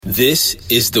This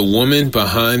is The Woman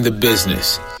Behind the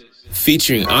Business,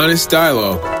 featuring honest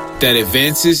dialogue that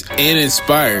advances and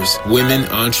inspires women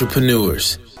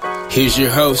entrepreneurs. Here's your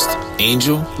host,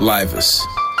 Angel Livas.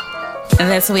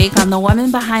 This week on The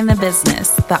Woman Behind the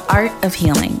Business, The Art of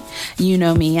Healing. You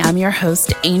know me, I'm your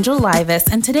host, Angel Livas,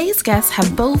 and today's guests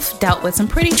have both dealt with some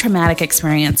pretty traumatic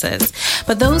experiences,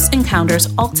 but those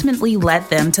encounters ultimately led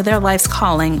them to their life's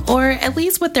calling, or at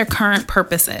least what their current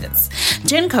purpose is.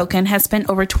 Jen Koken has spent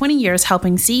over 20 years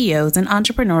helping CEOs and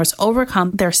entrepreneurs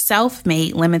overcome their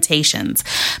self-made limitations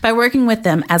by working with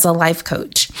them as a life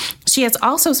coach. She has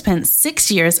also spent 6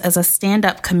 years as a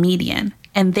stand-up comedian,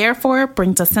 and therefore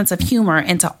brings a sense of humor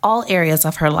into all areas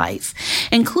of her life,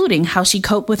 including how she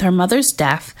coped with her mother's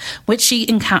death, which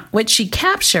she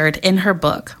captured in her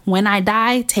book, When I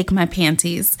Die, Take My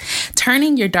Panties,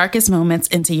 turning your darkest moments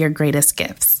into your greatest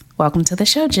gifts. Welcome to the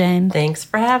show, Jen. Thanks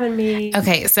for having me.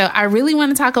 Okay, so I really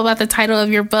want to talk about the title of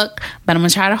your book, but I'm going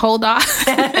to try to hold off.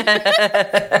 I'm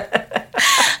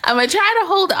going to try to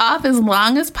hold off as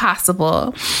long as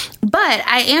possible, but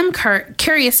I am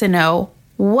curious to know,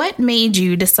 what made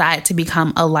you decide to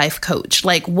become a life coach?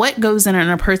 Like, what goes in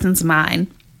a person's mind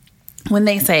when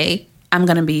they say, I'm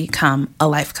going to become a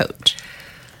life coach?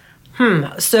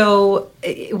 So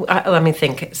let me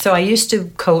think. So I used to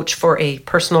coach for a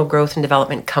personal growth and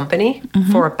development company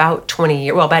for about 20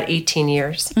 years, well, about 18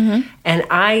 years. And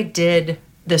I did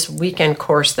this weekend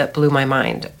course that blew my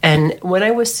mind. And when I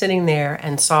was sitting there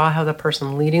and saw how the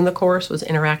person leading the course was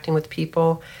interacting with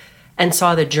people and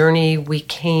saw the journey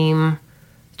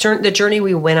the journey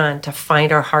we went on to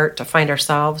find our heart, to find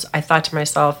ourselves, I thought to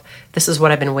myself, this is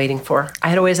what I've been waiting for. I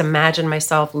had always imagined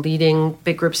myself leading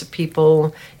big groups of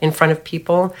people in front of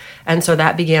people. And so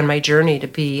that began my journey to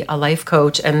be a life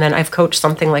coach. And then I've coached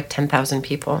something like 10,000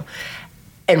 people.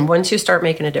 And once you start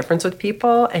making a difference with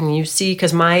people and you see,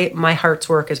 because my heart's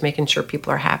work is making sure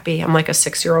people are happy. I'm like a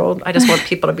 6-year-old. I just want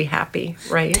people to be happy,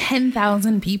 right?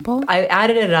 10,000 people? I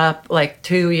added it up like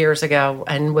 2 years ago.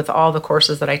 And with all the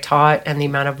courses that I taught and the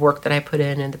amount of work that I put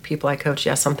in and the people I coach,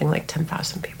 something like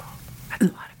 10,000 people. That's a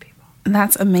lot of people.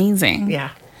 That's amazing.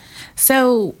 Yeah.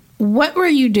 So what were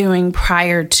you doing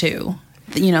prior to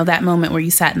that moment where you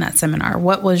sat in that seminar?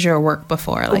 What was your work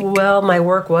before? Well, my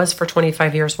work was for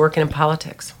 25 years working in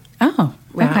politics. Oh,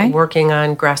 okay. Working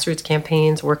on grassroots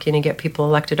campaigns, working to get people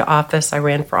elected to office. I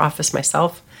ran for office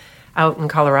myself out in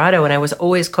Colorado, and I was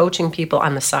always coaching people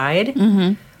on the side.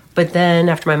 But then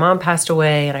after my mom passed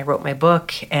away and I wrote my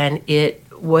book, and it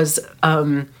was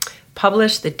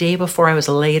published the day before I was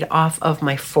laid off of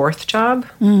my 4th job.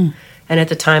 And at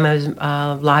the time, I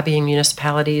was lobbying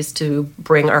municipalities to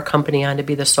bring our company on to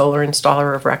be the solar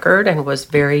installer of record, and was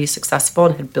very successful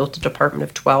and had built a department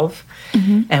of 12.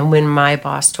 And when my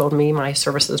boss told me my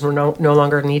services were no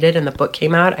longer needed and the book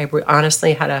came out, I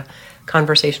honestly had a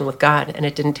conversation with God, and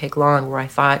it didn't take long, where I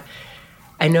thought,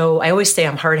 I always say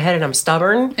I'm hard-headed, I'm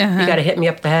stubborn. You got to hit me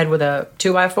up the head with a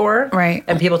 2x4. Right.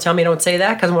 And people tell me don't say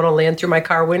that because I want to land through my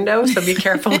car window. So be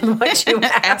careful with what you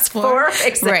ask for.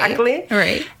 Exactly.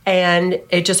 Right. And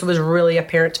it just was really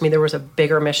apparent to me there was a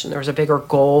bigger mission. There was a bigger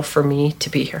goal for me to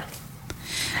be here.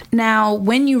 Now,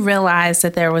 when you realized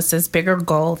that there was this bigger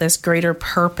goal, this greater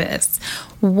purpose,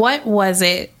 what was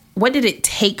it? What did it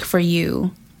take for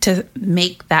you to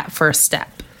make that first step?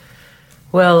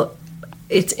 Well,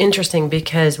 it's interesting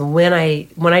because when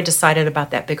I decided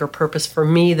about that bigger purpose, for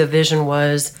me, the vision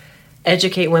was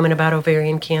educate women about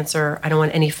ovarian cancer. I don't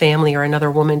want any family or another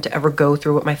woman to ever go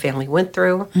through what my family went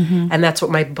through. And that's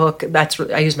what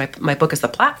I use my book as the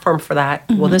platform for that.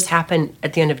 Well, this happened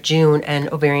at the end of June, and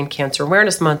Ovarian Cancer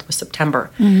Awareness Month was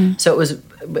September. So it was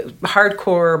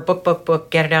hardcore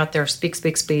book, get it out there, speak,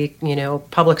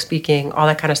 public speaking, all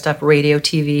that kind of stuff, radio,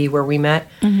 TV, where we met.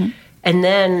 And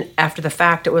then after the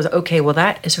fact, it was, okay, well,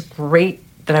 that is great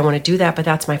that I want to do that, but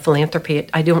that's my philanthropy.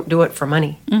 I don't do it for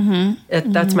money.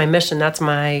 That's my mission. That's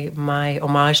my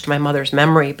homage to my mother's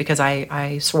memory, because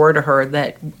I swore to her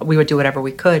that we would do whatever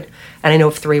we could. And I know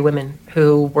of 3 women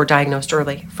who were diagnosed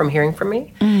early from hearing from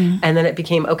me. And then it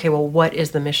became, okay, well, what is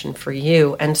the mission for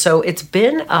you? And so it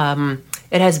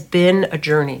has been a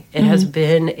journey. It has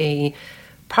been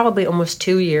probably almost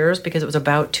 2 years, because it was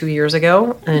about 2 years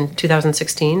ago, in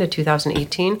 2016 to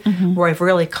 2018, where I've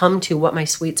really come to what my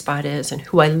sweet spot is and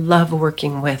who I love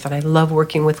working with. And I love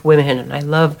working with women, and I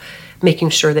love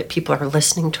making sure that people are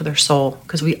listening to their soul,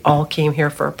 because we all came here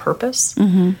for a purpose.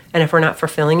 And if we're not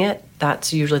fulfilling it,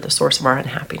 that's usually the source of our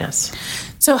unhappiness.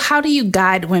 So how do you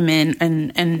guide women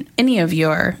and any of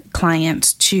your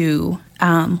clients to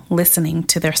listening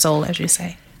to their soul, as you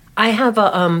say? I have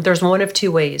there's one of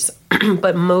two ways,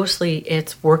 but mostly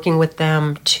it's working with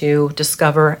them to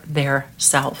discover their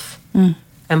self.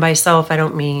 And by self, I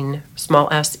don't mean small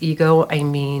s ego. I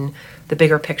mean the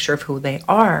bigger picture of who they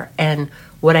are. And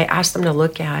what I ask them to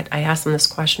look at, I ask them this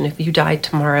question: if you died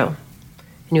tomorrow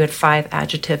and you had 5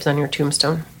 adjectives on your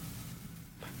tombstone,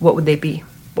 what would they be?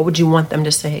 What would you want them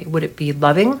to say? Would it be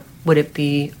loving? Would it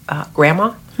be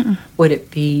grandma? Would it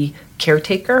be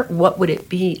caretaker? What would it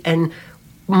be? And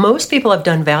most people have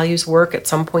done values work at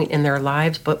some point in their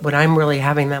lives, but what I'm really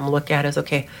having them look at is,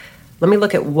 okay, let me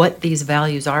look at what these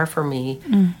values are for me,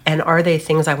 and are they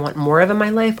things I want more of in my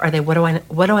life? Are they what do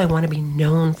I want to be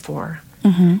known for?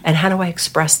 And how do I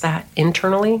express that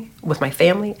internally with my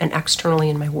family and externally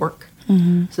in my work?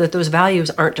 So that those values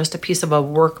aren't just a piece of a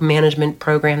work management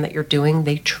program that you're doing.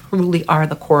 They truly are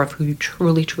the core of who you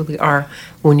truly, truly are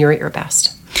when you're at your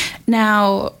best.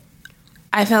 Now,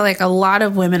 I feel like a lot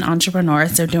of women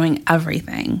entrepreneurs, they're doing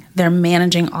everything. They're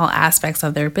managing all aspects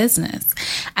of their business.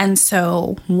 And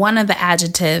so one of the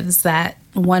adjectives that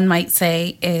one might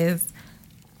say is,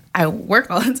 I work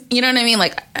all the time. You know what I mean?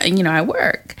 Like, I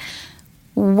work.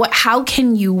 How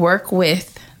can you work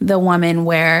with the woman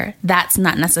where that's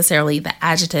not necessarily the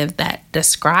adjective that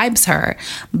describes her,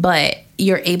 but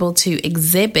you're able to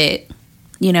exhibit,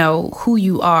 who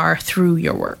you are through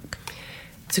your work?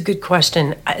 It's a good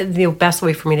question. The best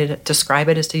way for me to describe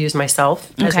it is to use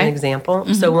myself as an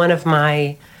example. So one of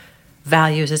my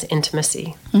values is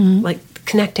intimacy, like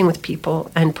connecting with people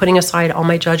and putting aside all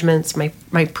my judgments,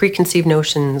 my preconceived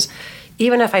notions,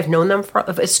 even if I've known them for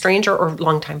a stranger or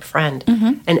longtime friend.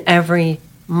 And every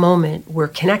moment we're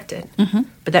connected.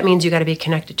 But that means you got to be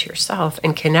connected to yourself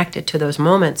and connected to those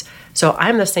moments. So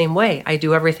I'm the same way. I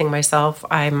do everything myself.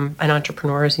 I'm an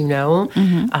entrepreneur, as you know.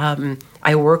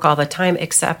 I work all the time,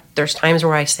 except there's times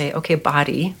where I say, okay,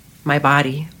 my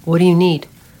body, what do you need?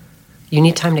 You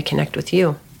need time to connect with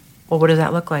you. Well, what does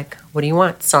that look like? What do you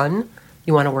want? Sun?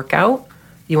 You want to work out?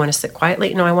 You want to sit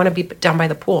quietly? No, I want to be down by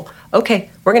the pool. Okay,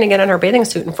 we're going to get in our bathing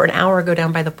suit and for an hour go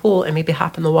down by the pool and maybe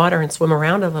hop in the water and swim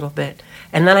around a little bit.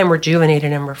 And then I'm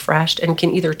rejuvenated and refreshed and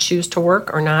can either choose to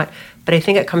work or not. But I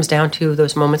think it comes down to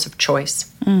those moments of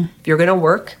choice. If you're going to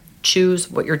work, choose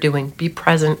what you're doing. Be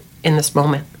present in this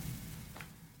moment.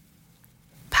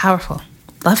 Powerful.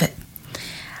 Love it.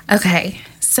 Okay,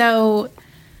 so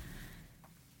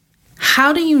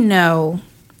how do you know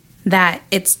that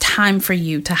it's time for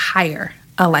you to hire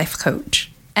a life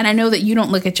coach? And I know that you don't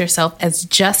look at yourself as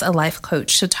just a life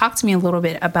coach. So talk to me a little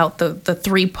bit about the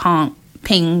 3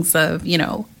 pings of,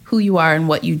 who you are and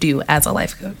what you do as a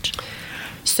life coach.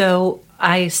 So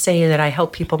I say that I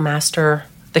help people master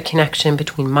the connection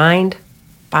between mind,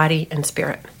 body, and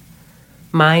spirit.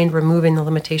 Mind, removing the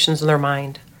limitations of their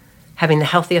mind, having the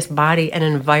healthiest body and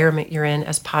environment you're in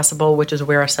as possible, which is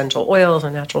where essential oils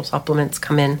and natural supplements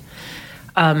come in.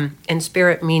 And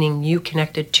spirit, meaning you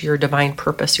connected to your divine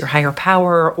purpose, your higher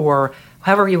power, or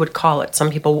however you would call it.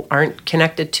 Some people aren't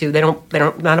connected to,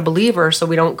 not a believer, so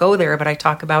we don't go there, but I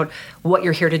talk about what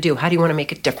you're here to do. How do you want to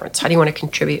make a difference? How do you want to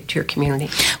contribute to your community?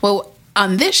 Well,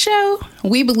 on this show,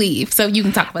 we believe, so you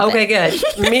can talk about that. Okay,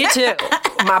 good. Me too.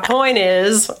 My point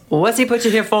is, what's he put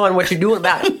you here for and what you're doing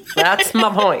about it? That's my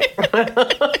point.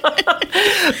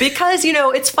 Because,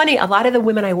 it's funny, a lot of the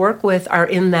women I work with are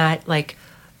in that,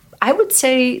 I would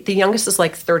say the youngest is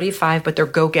 35, but they're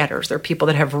go-getters. They're people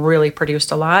that have really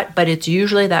produced a lot, but it's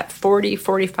usually that 40,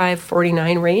 45,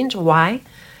 49 range. Why?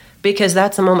 Because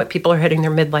that's the moment people are hitting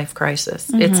their midlife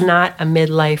crisis. It's not a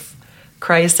midlife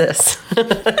crisis.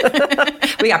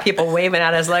 We got people waving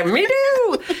at us like, me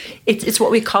too. It's what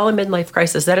we call a midlife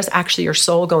crisis. That is actually your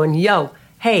soul going, yo,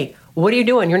 hey, what are you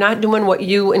doing? You're not doing what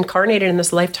you incarnated in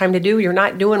this lifetime to do. You're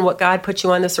not doing what God put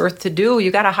you on this earth to do.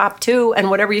 You got to hop to, and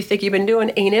whatever you think you've been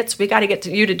doing ain't it. So we got to get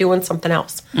you to doing something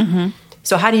else.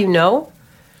 So how do you know?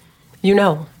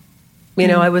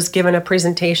 I was given a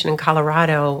presentation in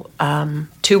Colorado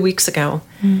 2 weeks ago,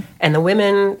 and the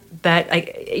women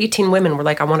 18 women were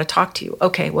like, I want to talk to you.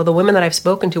 Okay, well, the women that I've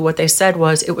spoken to, what they said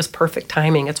was it was perfect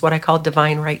timing. It's what I call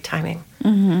divine right timing.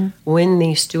 When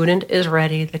the student is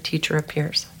ready, the teacher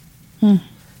appears.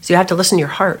 So you have to listen to your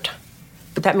heart.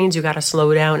 But that means you got to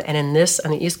slow down. And on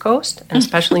the East Coast, and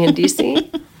especially in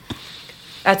D.C.,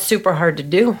 that's super hard to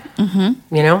do,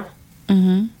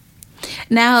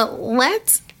 Now,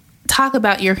 let's talk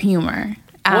about your humor.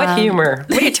 What humor?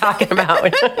 What are you talking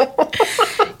about?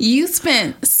 You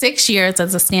spent 6 years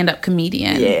as a stand-up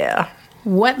comedian. Yeah.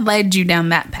 What led you down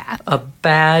that path? A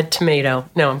bad tomato.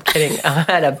 No, I'm kidding. I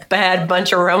had a bad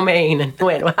bunch of romaine and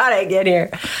went, how did I get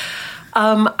here?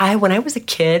 When I was a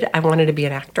kid, I wanted to be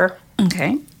an actor.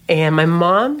 Okay. And my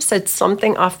mom said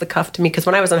something off the cuff to me, because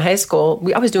when I was in high school,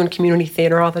 I was doing community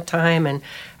theater all the time. And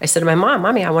I said to my mom,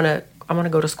 Mommy, I want to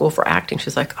go to school for acting.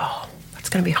 She's like, oh, that's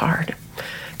going to be hard.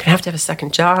 Gonna have to have a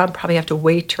second job, probably have to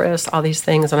waitress, all these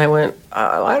things. And I went,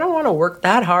 I don't want to work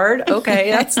that hard. Okay,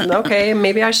 that's okay.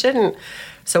 Maybe I shouldn't.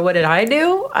 So what did I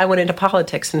do? I went into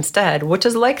politics instead, which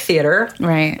is like theater.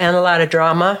 Right. And a lot of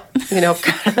drama, kind of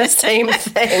the same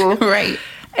thing. Right.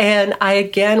 And I,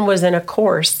 again, was in a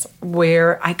course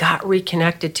where I got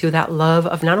reconnected to that love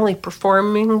of not only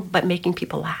performing, but making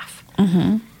people laugh.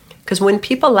 Because when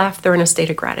people laugh, they're in a state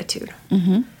of gratitude.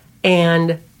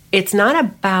 And it's not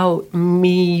about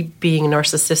me being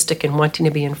narcissistic and wanting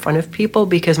to be in front of people,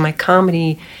 because my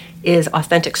comedy is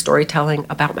authentic storytelling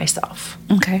about myself.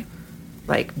 Okay.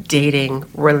 Like dating,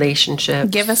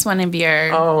 relationships. Give us one of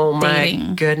your dating.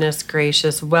 My goodness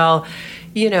gracious. Well,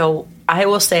 I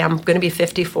will say I'm going to be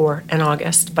 54 in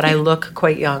August, but I look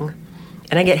quite young.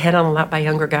 And I get hit on a lot by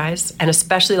younger guys, and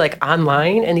especially like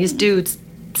online. And these dudes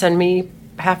send me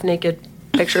half-naked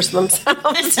pictures of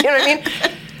themselves. You know what I mean?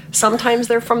 Sometimes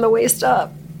they're from the waist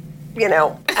up, and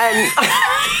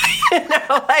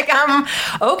like, I'm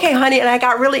okay, honey. And I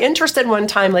got really interested one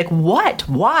time, like, what?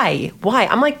 Why?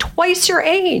 I'm like twice your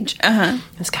age. And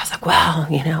this guy's like, well,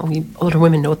 you older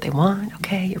women know what they want.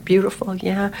 Okay, you're beautiful.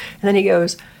 Yeah. And then he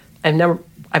goes, I've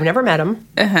never met him.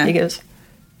 He goes,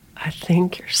 I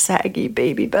think your saggy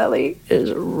baby belly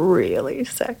is really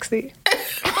sexy.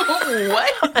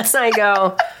 What? And I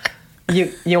go,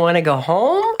 you want to go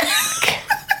home?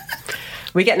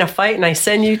 We get in a fight and I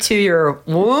send you to your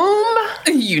womb.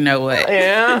 You know what?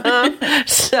 Yeah.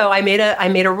 So I made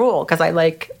a rule, because I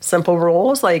like simple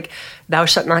rules. Like, thou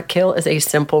shalt not kill is a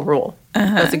simple rule.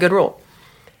 That's a good rule.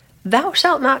 Thou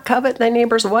shalt not covet thy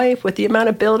neighbor's wife. With the amount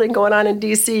of building going on in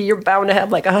D.C., you're bound to have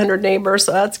like 100 neighbors.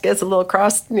 So that gets a little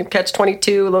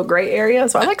catch-22, a little gray area.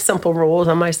 So I like simple rules.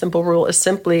 And my simple rule is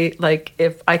simply like,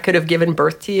 if I could have given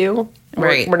birth to you,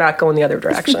 right, we're not going the other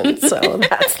direction. So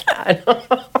that's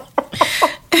that.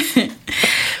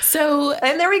 So,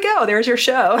 and there we go. There's your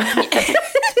show.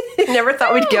 Never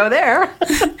thought we'd go there.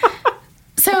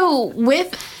 So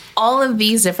with all of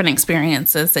these different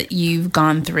experiences that you've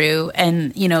gone through,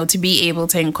 and, to be able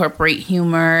to incorporate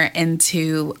humor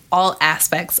into all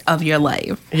aspects of your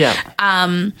life. Yeah.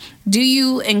 Do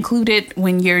you include it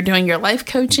when you're doing your life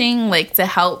coaching, like to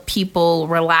help people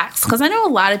relax? Because I know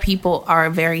a lot of people are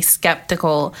very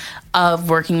skeptical of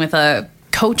working with a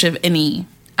coach of any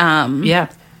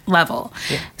level.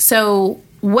 Yeah. So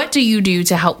what do you do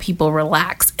to help people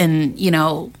relax and,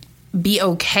 be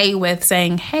okay with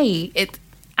saying, hey,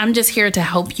 I'm just here to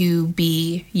help you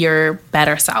be your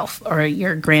better self or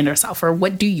your grander self? Or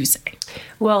what do you say?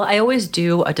 Well, I always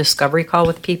do a discovery call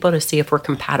with people to see if we're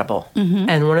compatible.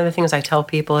 And one of the things I tell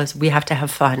people is we have to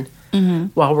have fun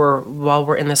while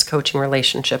we're in this coaching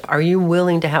relationship. Are you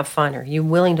willing to have fun? Are you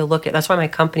willing to look at? That's why my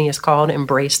company is called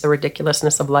Embrace the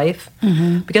Ridiculousness of Life,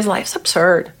 because life's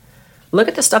absurd. Look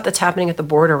at the stuff that's happening at the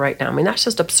border right now. I mean, that's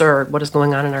just absurd, what is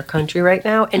going on in our country right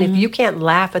now. And if you can't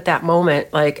laugh at that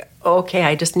moment, like, okay,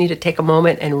 I just need to take a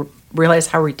moment and realize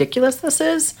how ridiculous this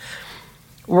is,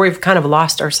 we've kind of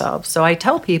lost ourselves. So I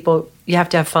tell people you have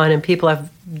to have fun, and people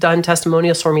have done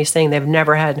testimonials for me saying they've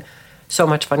never had so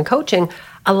much fun coaching.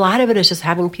 A lot of it is just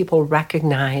having people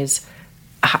recognize,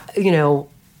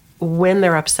 when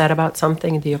they're upset about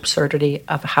something, the absurdity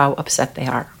of how upset they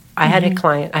are. I have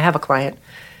a client,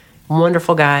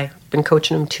 wonderful guy, been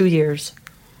coaching him 2 years.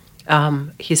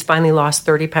 He's finally lost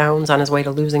 30 pounds on his way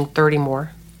to losing 30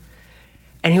 more.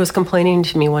 And he was complaining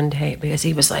to me one day because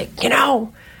he was like,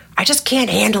 I just can't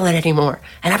handle it anymore.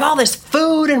 And I have all this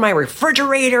food in my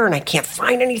refrigerator and I can't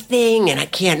find anything and I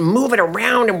can't move it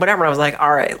around and whatever. And I was like,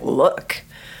 all right, look.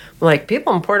 Like,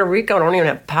 people in Puerto Rico don't even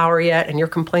have power yet, and you're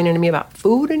complaining to me about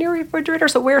food in your refrigerator?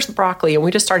 So where's the broccoli? And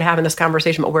we just started having this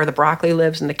conversation about where the broccoli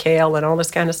lives and the kale and all this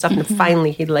kind of stuff. And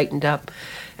finally he lightened up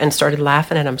and started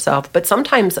laughing at himself. But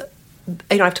sometimes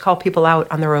I have to call people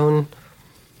out on their own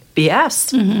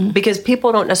BS because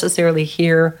people don't necessarily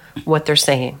hear what they're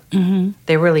saying.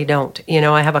 They really don't.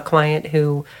 I have a client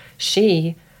who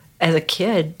as a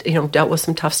kid, dealt with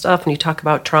some tough stuff. And you talk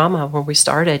about trauma when we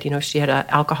started, she had an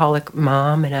alcoholic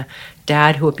mom and a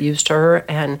dad who abused her,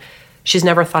 and she's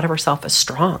never thought of herself as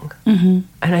strong. And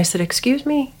I said, excuse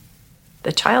me,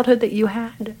 the childhood that you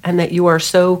had and that you are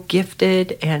so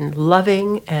gifted and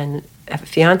loving and have a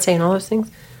fiance and all those things,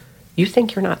 you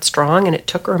think you're not strong? And it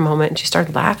took her a moment, and she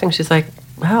started laughing. She's like,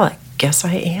 well, I guess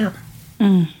I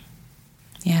am.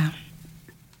 Yeah.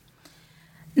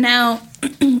 Now,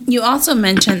 you also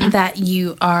mentioned that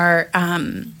you are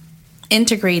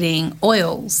integrating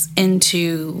oils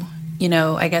into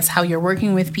I guess how you're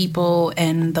working with people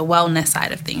and the wellness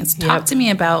side of things. Talk to me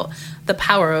about the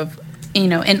power of,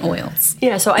 in oils.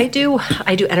 Yeah, so I do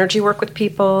energy work with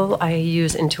people. I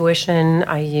use intuition.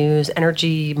 I use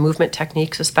energy movement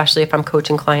techniques, especially if I'm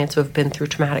coaching clients who have been through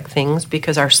traumatic things,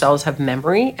 because our cells have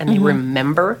memory and they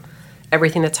remember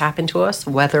everything that's happened to us,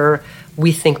 whether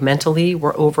we think mentally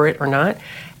we're over it or not.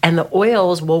 And the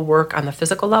oils will work on the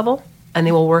physical level and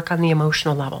they will work on the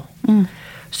emotional level.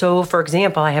 So, for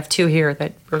example, I have two here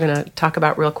that we're going to talk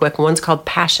about real quick. One's called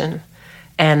Passion.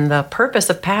 And the purpose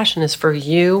of passion is for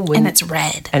you. And it's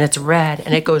red. And it's red.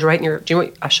 And it goes right in your, do you know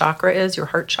what a chakra is? Your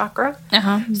heart chakra?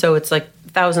 So it's like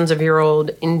thousands of year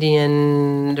old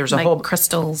Indian, there's a like whole.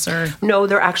 crystals or. No,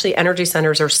 they're actually energy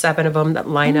centers. There's 7 of them that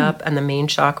line up. And the main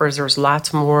chakras, there's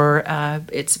lots more.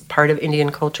 It's part of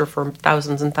Indian culture for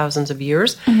thousands and thousands of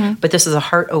years. But this is a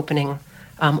heart opening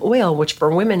oil, which for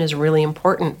women is really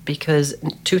important because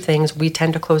 2 things. We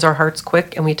tend to close our hearts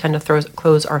quick and we tend to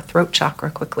close our throat chakra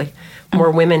quickly. More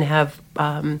women have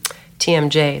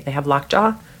TMJ, they have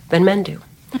lockjaw, than men do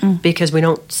because we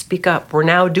don't speak up. We're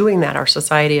now doing that. Our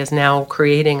society is now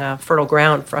creating a fertile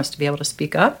ground for us to be able to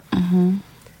speak up.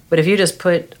 But if you just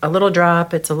put a little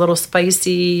drop, it's a little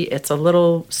spicy, it's a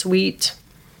little sweet,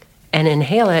 and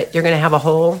inhale it, you're going to have a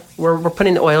whole, we're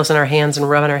putting the oils in our hands and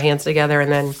rubbing our hands together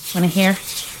and then. Want to hear?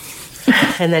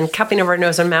 And then cupping over our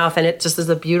nose and mouth, and it just is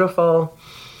a beautiful.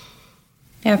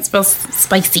 Yeah, it smells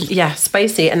spicy. Yeah,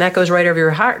 spicy. And that goes right over your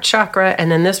heart chakra.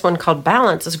 And then this one called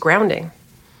Balance is grounding,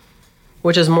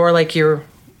 which is more like your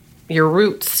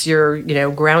roots. You're,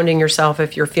 grounding yourself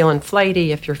if you're feeling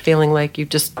flighty, if you're feeling like you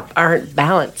just aren't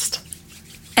balanced.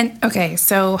 And okay,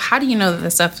 so how do you know that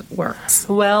this stuff works?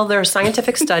 Well, there are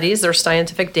scientific studies, there's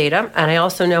scientific data, and I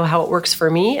also know how it works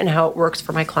for me and how it works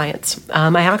for my clients.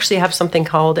 I actually have something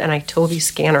called an Itovi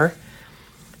scanner.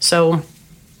 So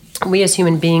we as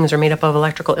human beings are made up of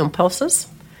electrical impulses,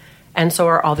 and so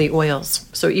are all the oils.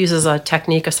 So it uses a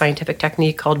scientific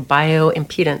technique called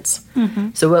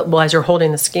bioimpedance. So as you're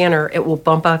holding the scanner, it will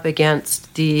bump up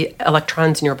against the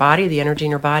electrons in your body, the energy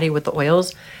in your body with the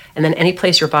oils, and then any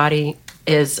place your body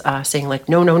is saying like,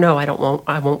 no, I don't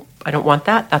want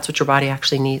that. That's what your body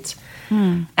actually needs.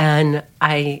 And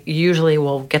I usually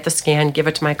will get the scan, give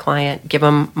it to my client, give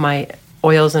them my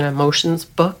oils and emotions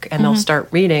book, and they'll start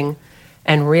reading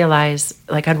and realize,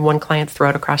 like I had one client throw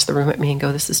it across the room at me and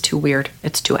go, this is too weird.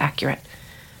 It's too accurate.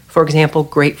 For example,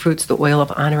 grapefruit's the oil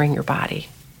of honoring your body.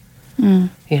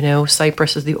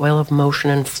 Cypress is the oil of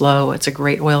motion and flow. It's a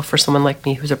great oil for someone like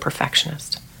me who's a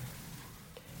perfectionist.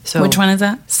 So which one is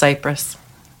that? Cypress.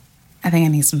 I think I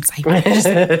need some cypress.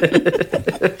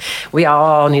 We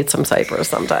all need some cypress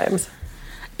sometimes.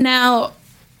 Now,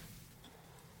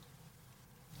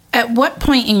 at what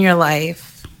point in your life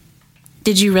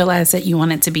did you realize that you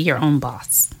wanted to be your own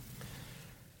boss?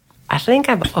 I think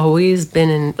I've always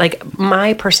been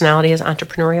my personality is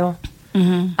entrepreneurial.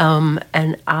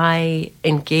 And I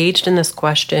engaged in this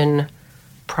question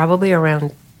probably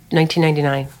around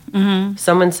 1999.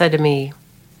 Someone said to me,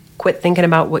 quit thinking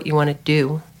about what you want to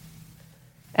do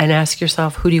and ask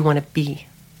yourself, who do you want to be?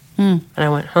 And I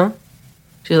went, huh?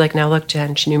 She was like, now look,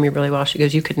 Jen, she knew me really well. She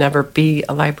goes, you could never be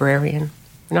a librarian.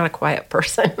 You're not a quiet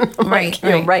person.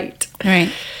 You're right.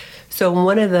 So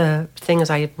one of the things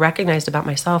I recognized about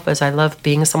myself is I love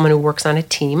being someone who works on a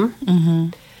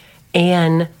team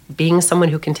and being someone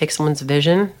who can take someone's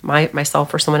vision,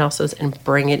 myself or someone else's, and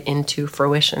bring it into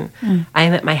fruition. I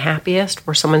am at my happiest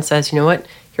where someone says, you know what,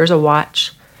 here's a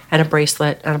watch and a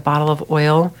bracelet and a bottle of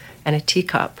oil and a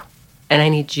teacup, and I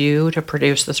need you to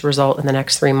produce this result in the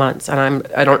next 3 months. And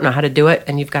I don't know how to do it,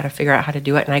 and you've got to figure out how to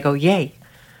do it. And I go, yay.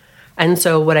 And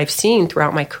so what I've seen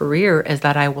throughout my career is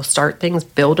that I will start things,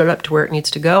 build it up to where it needs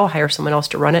to go, hire someone else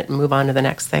to run it, and move on to the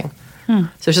next thing. So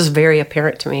it's just very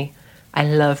apparent to me. I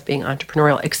love being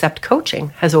entrepreneurial, except coaching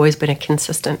has always been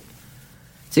it's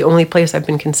the only place I've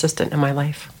been consistent in my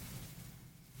life.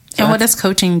 So and what does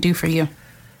coaching do for you?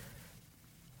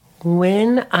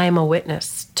 When I'm a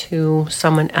witness to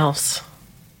someone else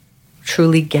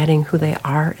truly getting who they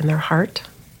are in their heart,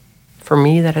 for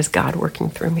me, that is God working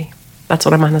through me. That's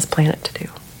what I'm on this planet to do.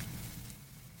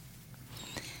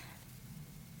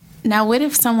 Now, what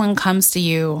if someone comes to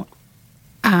you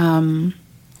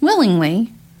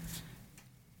willingly?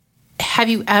 Have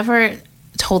you ever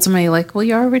told somebody like, well,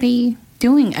 you're already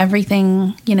doing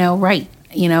everything, right?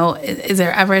 Is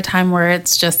there ever a time where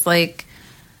it's just like,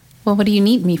 well, what do you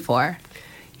need me for?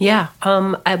 Yeah.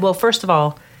 Well, first of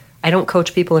all, I don't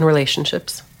coach people in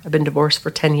relationships. I've been divorced for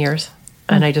 10 years.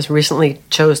 And I just recently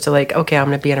chose to okay, I'm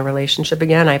going to be in a relationship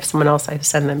again. I have someone else I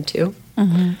send them to.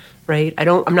 Right?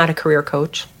 I'm not a career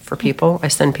coach for people. I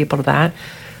send people to that.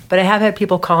 But I have had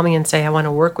people call me and say, I want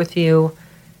to work with you.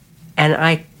 And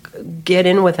I get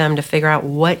in with them to figure out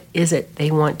what is it they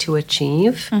want to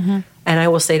achieve. Mm-hmm. And I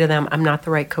will say to them, I'm not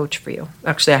the right coach for you.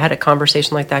 Actually, I had a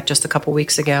conversation like that just a couple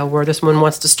weeks ago where this woman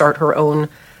wants to start her own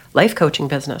life coaching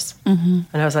business. Mm-hmm.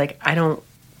 And I was like, I don't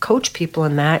coach people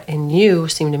in that. And you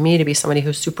seem to me to be somebody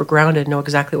who's super grounded, know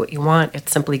exactly what you want.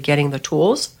 It's simply getting the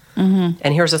tools. Mm-hmm.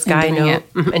 And here's this guy I know,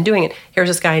 and doing it. Here's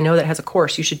this guy I know that has a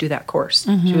course. You should do that course.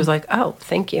 Mm-hmm. She was like, oh,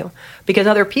 thank you. Because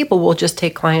other people will just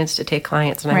take clients to take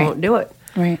clients, and I won't do it.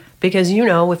 Right. Because,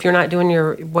 if you're not doing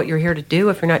what you're here to do,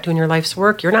 if you're not doing your life's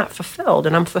work, you're not fulfilled.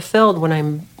 And I'm fulfilled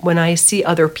when I see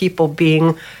other people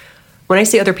getting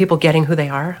who they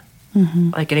are,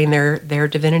 mm-hmm. like getting their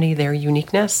divinity, their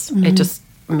uniqueness. Mm-hmm. It just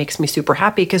makes me super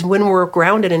happy because when we're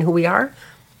grounded in who we are,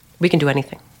 we can do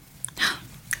anything.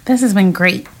 This has been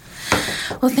great.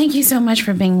 Well, thank you so much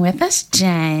for being with us,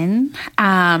 Jen.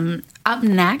 Up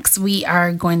next, we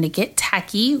are going to get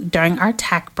techie during our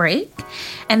tech break,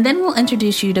 and then we'll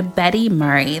introduce you to Betty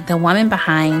Murray, the woman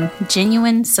behind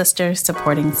Genuine Sisters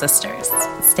Supporting Sisters.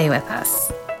 Stay with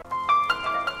us.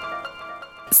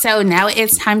 So now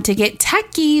it's time to get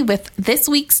techie with this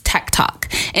week's Tech Talk.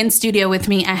 In studio with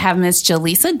me, I have Ms.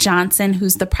 Jaleesa Johnson,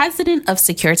 who's the president of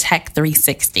Secure Tech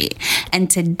 360. And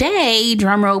today,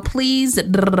 drumroll please,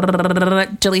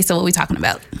 Jaleesa, what are we talking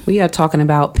about? We are talking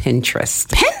about Pinterest.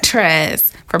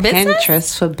 Pinterest for business?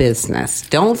 Pinterest for business.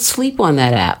 Don't sleep on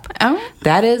that app. Oh.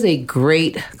 That is a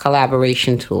great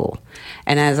collaboration tool.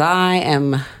 And as I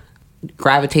am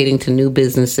gravitating to new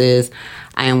businesses,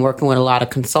 I am working with a lot of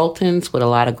consultants with a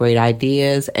lot of great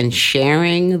ideas, and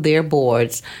sharing their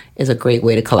boards is a great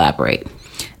way to collaborate.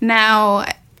 Now,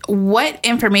 what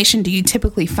information do you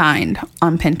typically find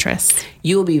on Pinterest?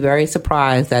 You will be very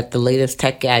surprised that the latest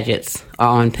tech gadgets are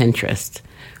on Pinterest.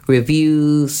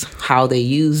 Reviews, how they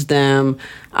use them.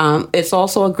 It's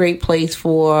also a great place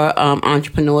for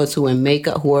entrepreneurs who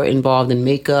are involved in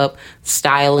makeup,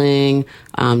 styling,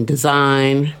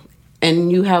 design.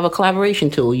 And you have a collaboration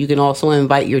tool. You can also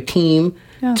invite your team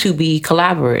to be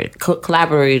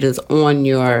collaborators on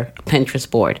your Pinterest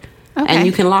board. Okay. And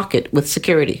you can lock it with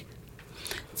security.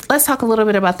 Let's talk a little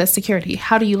bit about the security.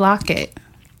 How do you lock it?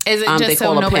 Is it just they so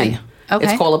call nobody... a pin. Okay.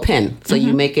 It's called a pin. So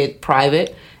you make it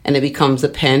private, and it becomes a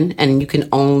pin, and you can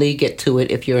only get to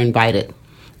it if you're invited.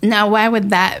 Now, why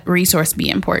would that resource be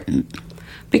important?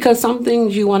 Because some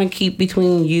things you want to keep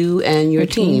between you and your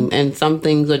team, and some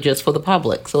things are just for the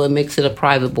public. So it makes it a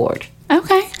private board.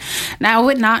 Okay. Now, I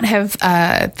would not have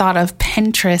thought of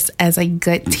Pinterest as a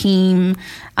good team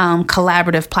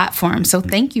collaborative platform. So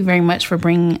thank you very much for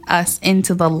bringing us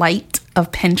into the light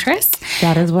of Pinterest.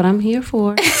 That is what I'm here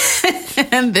for.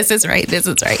 This is right.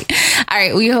 All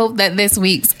right. We hope that this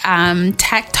week's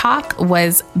Tech Talk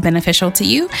was beneficial to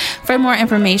you. For more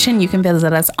information, you can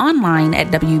visit us online at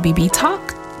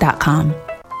wbbtalk.com.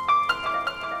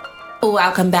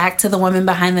 Welcome back to the Woman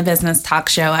Behind the Business Talk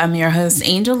Show. I'm your host,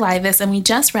 Angel Livis, and we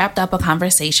just wrapped up a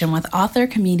conversation with author,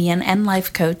 comedian, and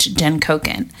life coach, Jen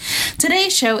Koken.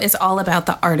 Today's show is all about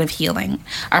the art of healing.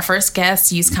 Our first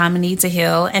guest used comedy to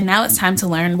heal, and now it's time to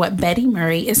learn what Betty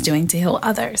Murray is doing to heal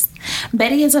others.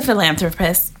 Betty is a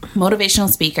philanthropist, motivational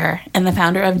speaker, and the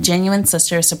founder of Genuine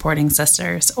Sisters Supporting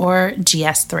Sisters, or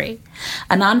GS3,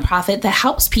 a nonprofit that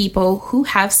helps people who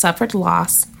have suffered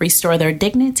loss restore their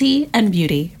dignity and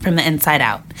beauty from the inside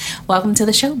out. Welcome to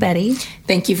the show, Betty.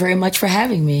 Thank you very much for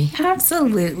having me.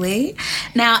 Absolutely.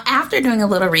 Now, after doing a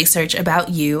little research about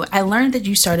you, I learned that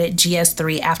you started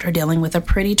GS3 after dealing with a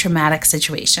pretty traumatic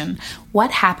situation.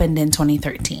 What happened in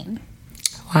 2013?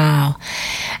 Wow.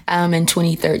 In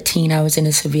 2013, I was in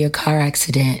a severe car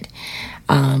accident.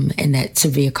 And that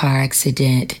severe car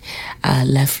accident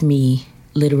left me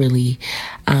literally,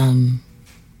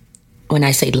 when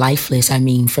I say lifeless, I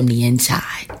mean from the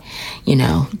inside. You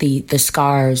know, the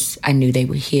scars, I knew they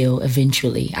would heal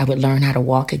eventually. I would learn how to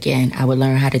walk again. I would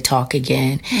learn how to talk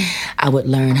again. I would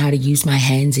learn how to use my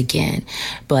hands again.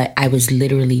 But I was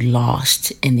literally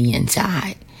lost in the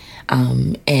inside.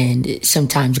 And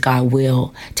sometimes God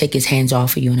will take his hands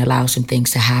off of you and allow some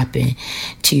things to happen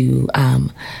to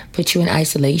put you in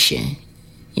isolation.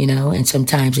 You know, and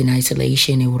sometimes in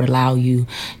isolation, it would allow you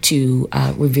to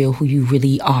reveal who you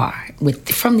really are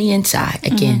from the inside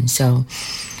again. Mm-hmm. So,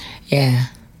 yeah,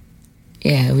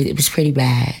 it was pretty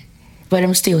bad. But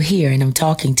I'm still here and I'm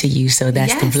talking to you, so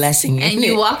that's the blessing. And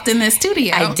you walked in the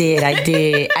studio. I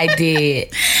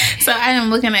did. So I am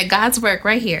looking at God's work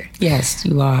right here. Yes,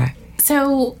 you are.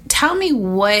 So tell me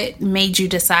what made you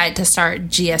decide to start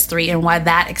GS3 and why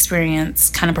that experience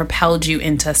kind of propelled you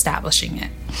into establishing it.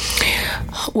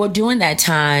 Well, during that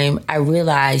time, I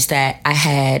realized that I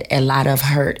had a lot of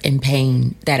hurt and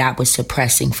pain that I was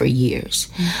suppressing for years.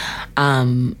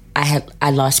 I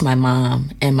lost my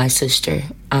mom and my sister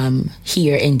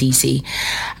here in DC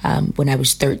when I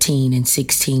was 13 and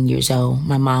 16 years old.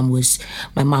 My mom was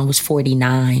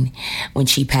 49 when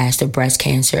she passed of breast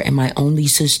cancer, and my only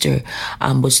sister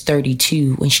was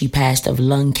 32 when she passed of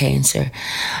lung cancer.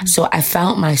 So I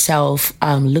found myself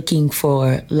looking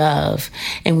for love,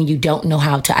 and when you don't know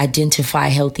how to identify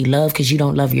healthy love because you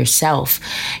don't love yourself,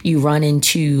 you run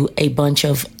into a bunch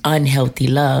of unhealthy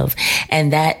love,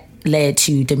 and that led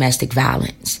to domestic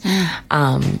violence.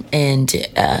 And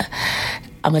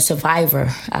I'm a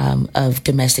survivor of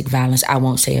domestic violence. I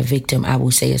won't say a victim, I will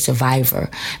say a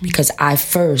survivor, because I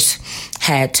first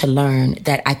had to learn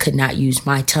that I could not use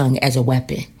my tongue as a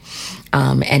weapon.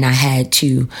 And I had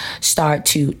to start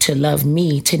to love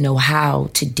me, to know how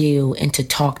to deal and to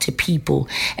talk to people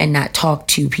and not talk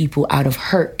to people out of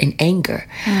hurt and anger.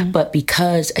 But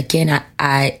because, again,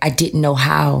 I didn't know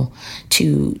how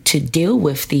to deal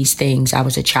with these things. I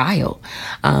was a child,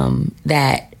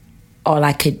 that all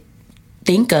I could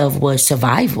think of was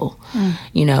survival,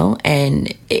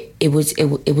 and it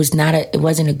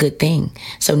wasn't a good thing.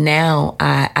 So now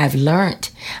I've learned,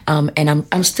 and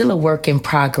I'm still a work in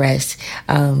progress,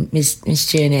 Miss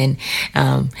Jen, and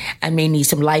I may need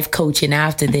some life coaching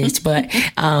after this, but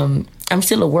I'm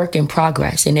still a work in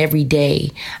progress, and every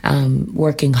day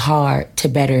working hard to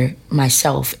better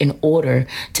myself in order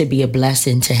to be a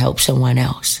blessing to help someone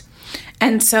else.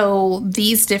 And so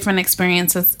these different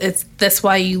experiences, is this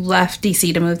why you left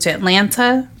DC to move to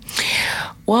Atlanta?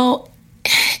 Well,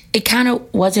 it kind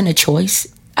of wasn't a choice,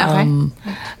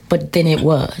 but then it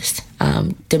was.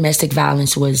 Domestic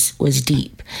violence was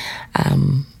deep.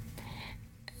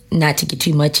 Not to get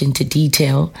too much into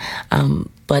detail,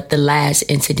 but the last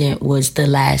incident was the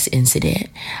last incident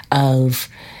of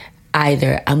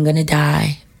either I'm going to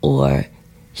die or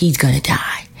he's going to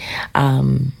die.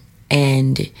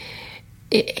 And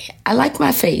I like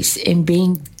my face, and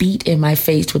being beat in my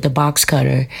face with a box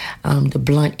cutter, the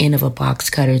blunt end of a box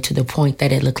cutter, to the point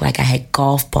that it looked like I had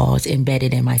golf balls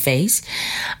embedded in my face.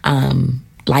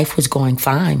 Life was going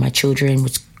fine. My children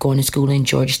was going to school in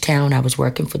Georgetown. I was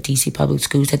working for DC Public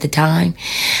Schools at the time.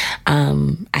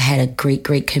 I had a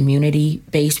great community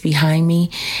base behind me,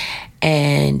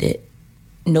 and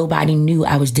nobody knew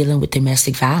I was dealing with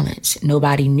domestic violence.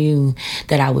 Nobody knew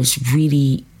that I was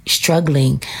really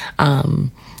struggling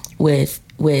with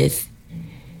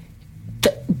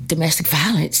domestic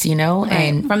violence, right.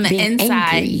 And from the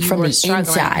inside,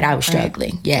 inside, I was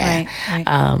struggling. Right. Yeah. Right.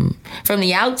 From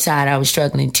the outside, I was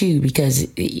struggling too, because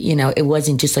it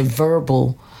wasn't just a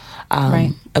verbal,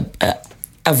 a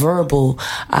verbal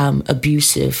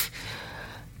abusive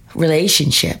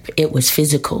relationship. It was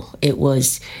physical. It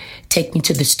was take me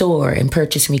to the store and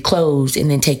purchase me clothes,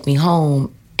 and then take me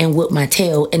home and whip my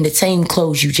tail in the same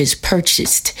clothes you just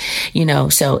purchased,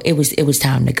 so it was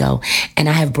time to go. And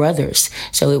I have brothers.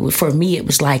 So for me, it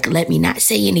was like, let me not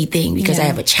say anything, because I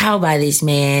have a child by this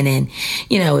man. And,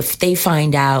 if they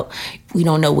find out, we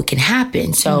don't know what can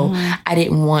happen. So I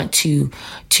didn't want to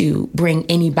bring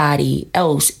anybody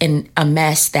else in a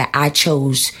mess that I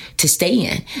chose to stay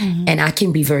in. And I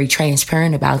can be very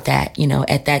transparent about that.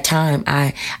 At that time,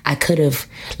 I could have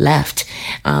left,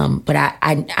 but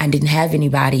I didn't have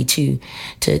anybody to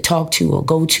talk to or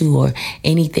go to or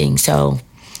anything. So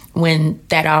when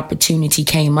that opportunity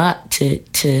came up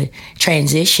to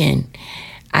transition,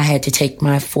 I had to take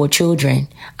my 4 children,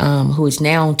 who is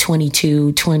now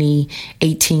 22, 20,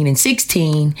 18, and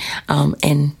 16,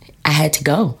 and I had to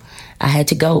go. I had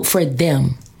to go for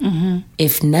them,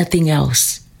 if nothing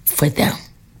else, for them.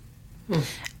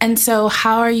 And so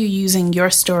how are you using your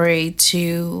story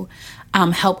to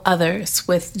help others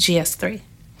with GS3?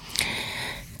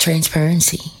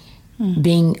 Transparency,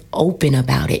 being open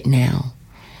about it now.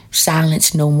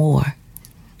 Silence no more.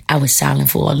 I was silent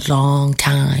for a long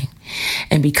time.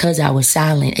 And because I was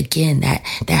silent, again, that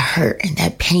hurt and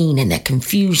that pain and that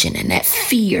confusion and that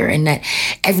fear and that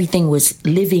everything was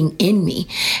living in me.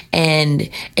 And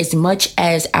as much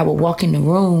as I would walk in the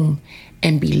room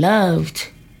and be loved,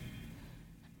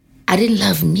 I didn't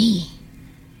love me.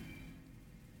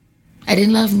 I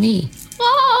didn't love me.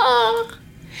 Ah.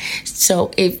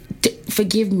 So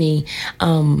forgive me,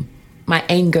 my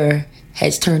anger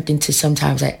has turned into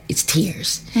sometimes it's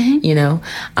tears,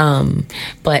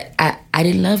 but I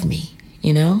didn't love me,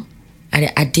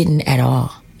 I didn't at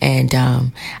all. And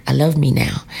I love me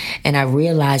now. And I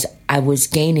realized I was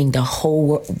gaining the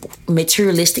whole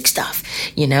materialistic stuff,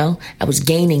 you know. I was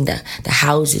gaining the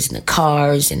houses and the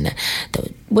cars and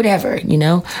the whatever, you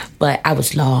know. But I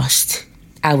was lost.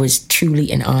 I was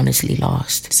truly and honestly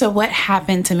lost. So what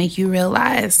happened to make you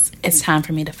realize it's time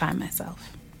for me to find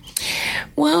myself?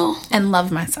 Well, and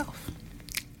love myself.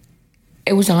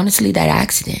 It was honestly that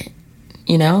accident.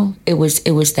 You know, it was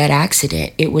that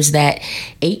accident. It was that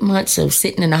 8 months of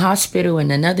sitting in a hospital in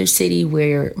another city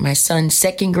where my son's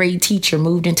second grade teacher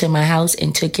moved into my house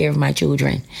and took care of my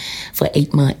children for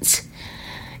 8 months.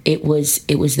 It was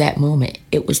that moment.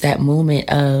 It was that moment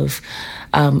of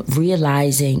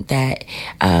realizing that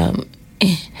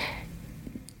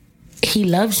he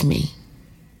loves me.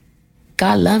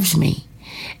 God loves me.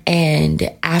 And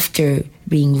after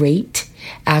being raped,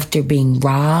 after being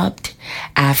robbed,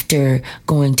 after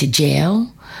going to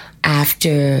jail,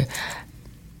 after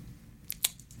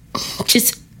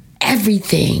just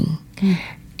everything,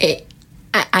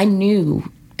 I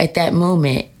knew at that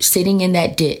moment, sitting in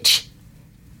that ditch,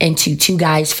 and two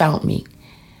guys found me.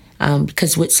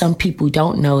 Because what some people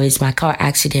don't know is my car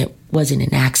accident wasn't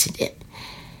an accident.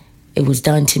 It was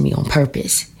done to me on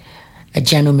purpose. A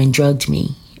gentleman drugged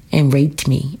me and raped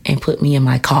me and put me in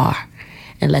my car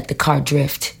and let the car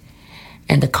drift.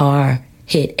 And the car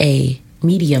hit a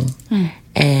medium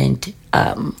and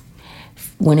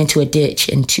went into a ditch,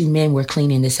 and two men were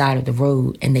cleaning the side of the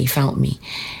road, and they found me.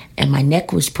 And my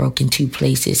neck was broken 2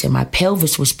 places, and my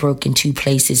pelvis was broken 2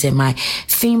 places, and my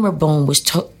femur bone was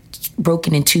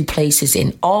broken in 2 places,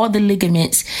 and all the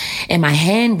ligaments, and my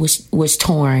hand was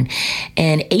torn.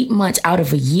 And 12 months out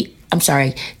of a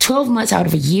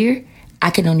year, I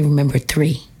could only remember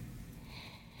 3.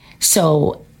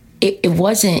 So it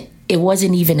wasn't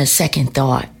even a second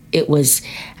thought. It was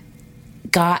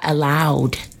God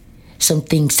allowed some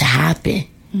things to happen.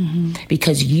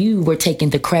 Because you were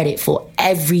taking the credit for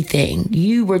everything.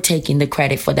 You were taking the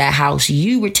credit for that house.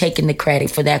 You were taking the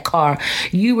credit for that car.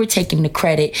 You were taking the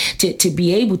credit to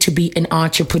be able to be an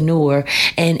entrepreneur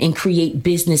and create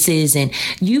businesses. And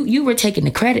you were taking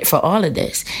the credit for all of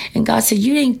this. And God said,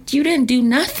 you didn't do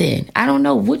nothing. I don't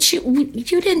know what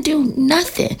you didn't do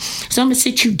nothing. So I'm going to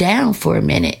sit you down for a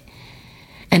minute,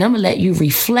 and I'm going to let you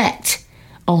reflect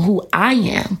on who I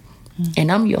am. And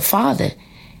I'm your father.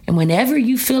 And whenever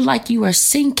you feel like you are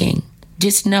sinking,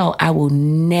 just know I will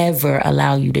never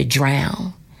allow you to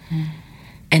drown.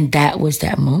 And that was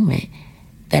that moment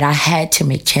that I had to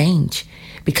make change,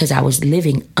 because I was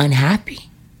living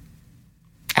unhappy.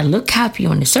 I look happy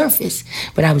on the surface,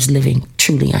 but I was living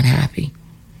truly unhappy.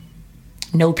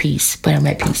 No peace, but I'm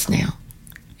at peace now.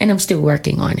 And I'm still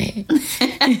working on it.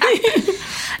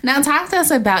 Now, talk to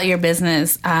us about your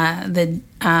business, the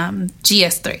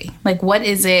GS3. Like, what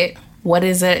is it? What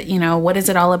is it? You know, what is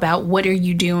it all about? What are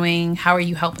you doing? How are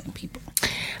you helping people?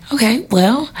 Okay,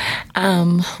 well,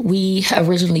 we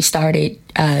originally started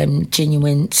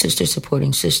Genuine Sisters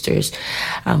Supporting Sisters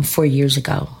 4 years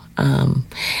ago.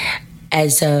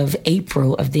 As of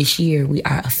April of this year, we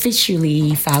are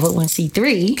officially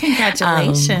 501c3.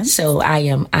 Congratulations! So I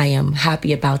am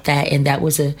happy about that, and that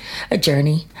was a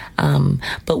journey.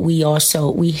 But we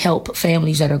help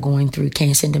families that are going through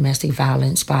cancer and domestic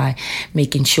violence by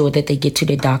making sure that they get to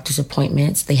their doctor's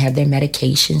appointments, they have their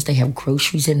medications, they have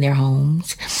groceries in their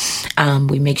homes.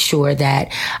 We make sure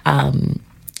that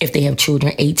if they have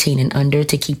children 18 and under,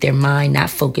 to keep their mind not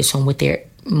focused on what their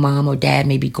mom or dad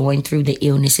may be going through, the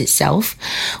illness itself.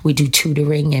 We do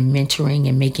tutoring and mentoring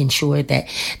and making sure that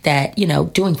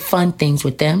doing fun things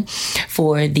with them.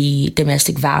 For the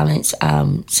domestic violence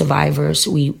survivors,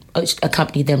 we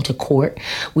accompany them to court.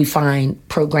 We find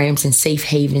programs and safe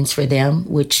havens for them,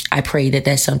 which I pray that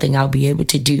that's something I'll be able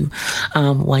to do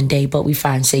one day. But we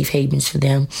find safe havens for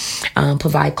them,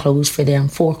 provide clothes for them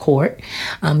for court,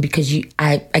 because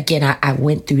I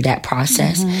went through that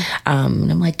process,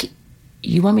 and I'm like,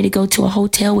 you want me to go to a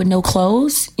hotel with no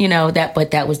clothes?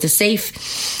 But that was the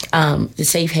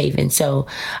safe haven. So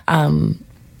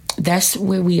that's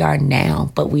where we are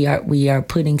now. But we are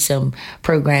putting some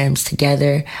programs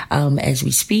together as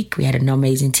we speak. We had an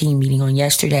amazing team meeting on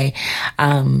yesterday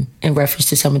in reference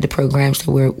to some of the programs that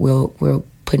we're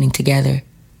putting together.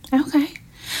 Okay.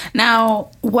 Now,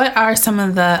 what are some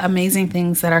of the amazing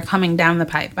things that are coming down the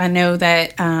pipe? I know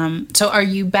that, so are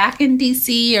you back in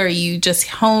DC? Or are you just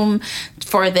home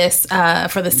for this,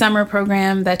 for the summer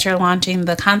program that you're launching,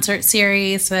 the concert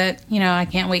series that, I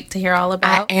can't wait to hear all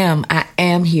about? I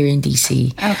am here in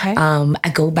DC. Okay. I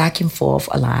go back and forth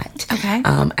a lot. Okay.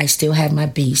 I still have my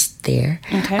base there.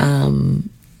 Okay.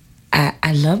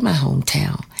 I love my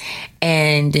hometown.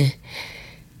 And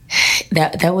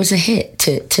that was a hit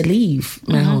to leave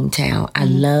my hometown. I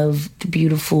love the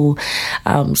beautiful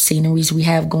sceneries we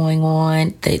have going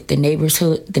on. The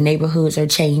neighborhoods are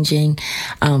changing,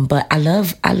 but I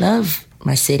love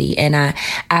my city, and I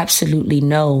absolutely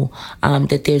know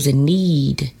that there's a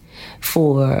need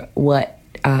for what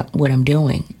I'm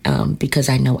doing, because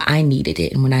I know I needed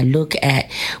it. And when I look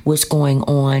at what's going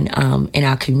on in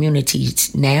our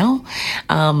communities now,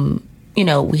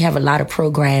 we have a lot of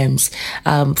programs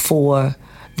for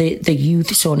the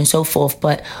youth, so on and so forth.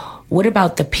 But what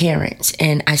about the parents?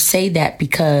 And I say that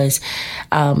because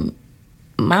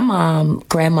my mom,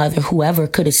 grandmother, whoever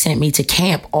could have sent me to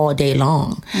camp all day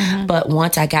long. But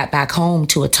once I got back home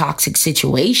to a toxic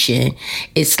situation,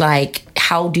 it's like,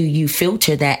 how do you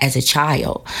filter that as a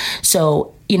child?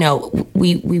 So,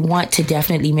 we want to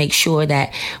definitely make sure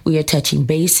that we are touching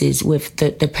bases with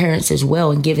the parents as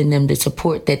well, and giving them the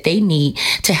support that they need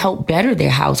to help better their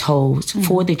households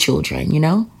for the children,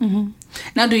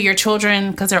 Now, do your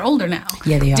children, because they're older now,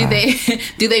 Yeah, they are.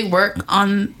 Do they work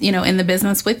on, in the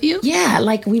business with you? Yeah,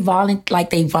 like they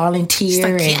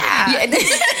volunteer. Like,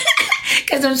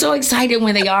 Because I'm so excited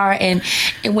when they are and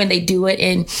when they do it.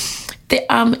 And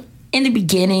in the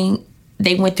beginning,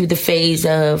 they went through the phase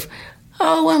of,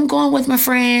 oh, I'm going with my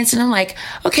friends. And I'm like,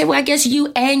 okay, well, I guess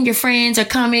you and your friends are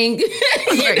coming.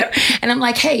 And I'm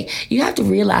like, hey, you have to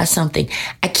realize something.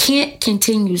 I can't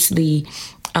continuously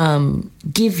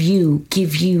give you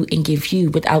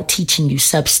without teaching you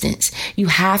substance. You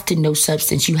have to know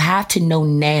substance. You have to know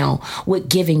now what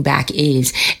giving back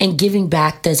is. And giving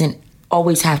back doesn't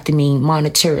always have to mean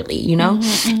monetarily,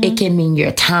 It can mean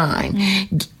your time.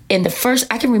 And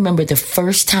I can remember the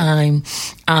first time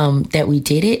that we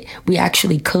did it, we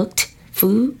actually cooked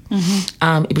food.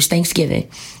 It was Thanksgiving.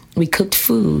 We cooked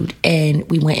food and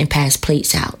we went and passed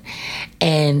plates out.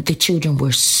 And the children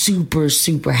were super,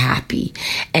 super happy.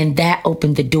 And that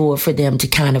opened the door for them to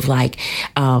kind of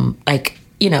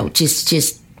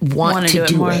just want to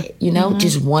do it,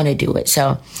 just want to do it.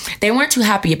 So they weren't too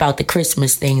happy about the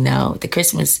Christmas thing, though. The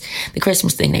Christmas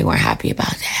thing, they weren't happy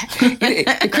about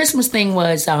that. The Christmas thing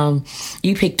was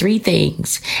you pick 3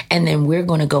 things, and then we're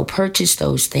going to go purchase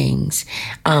those things,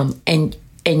 and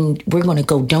we're going to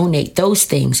go donate those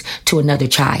things to another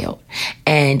child.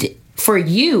 And for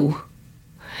you,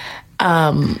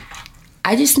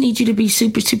 I just need you to be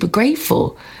super, super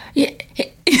grateful. Yeah.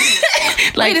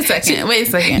 Wait a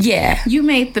second. Yeah. You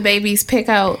made the babies pick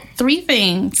out 3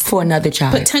 things for another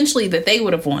child, potentially, that they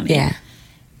would have wanted. Yeah.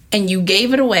 And you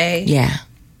gave it away. Yeah.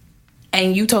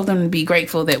 And you told them to be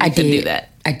grateful that we could do that.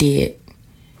 I did.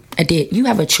 You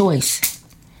have a choice.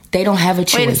 They don't have a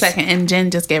choice. Wait a second. And Jen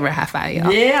just gave her a high five,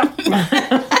 y'all. Yeah.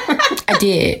 I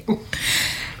did.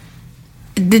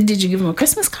 Did you give them a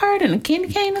Christmas card and a candy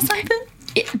cane or something?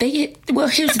 Well,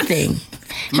 here's the thing.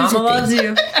 Mama loves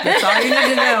you. That's all you need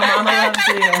to know. Mama loves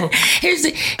you.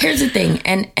 Here's the thing,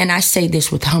 and I say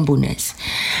this with humbleness.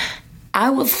 I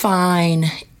would find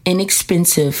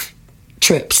inexpensive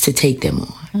trips to take them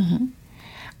on.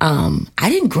 I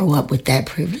didn't grow up with that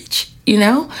privilege,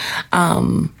 You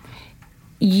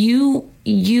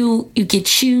get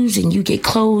shoes and you get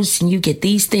clothes and you get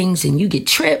these things and you get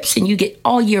trips and you get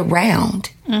all year round.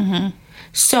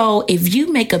 So if you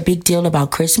make a big deal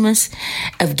about Christmas,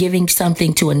 of giving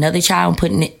something to another child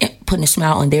and putting a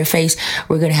smile on their face,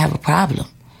 we're going to have a problem.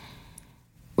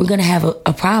 We're going to have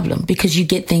a problem because you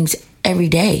get things every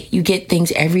day.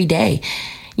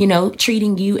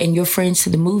 Treating you and your friends to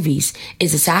the movies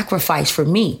is a sacrifice for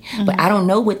me. But I don't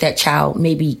know what that child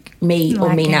may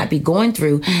or may not be going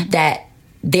through, that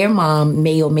their mom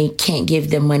may or may can't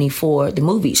give them money for the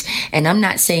movies. And I'm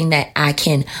not saying that I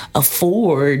can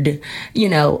afford,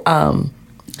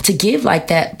 to give like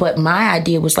that. But my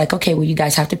idea was like, okay, well, you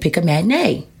guys have to pick a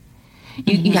matinee.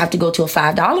 You have to go to a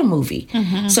 $5 movie.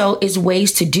 So it's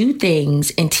ways to do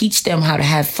things and teach them how to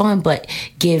have fun, but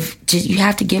you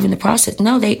have to give in the process.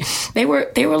 No, they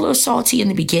were a little salty in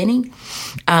the beginning.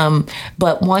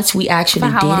 But once we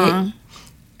actually did it.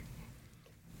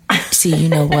 See, you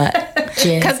know what,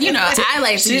 Jen? Because I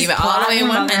like to give it all the way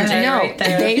 100. No,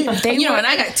 they and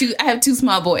I have 2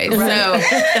 small boys, so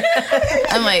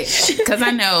I'm like, because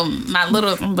I know my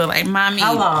little one be like, "Mommy,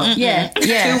 how long? Yeah.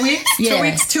 2 weeks, 2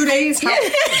 weeks, 2 days.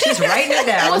 She's writing it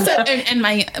down. And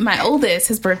my oldest,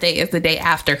 his birthday is the day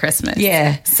after Christmas.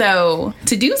 Yeah. So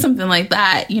to do something like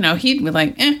that, he'd be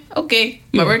like, okay,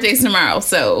 my birthday's tomorrow,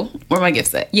 so where my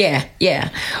gifts at? Yeah.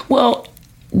 Well,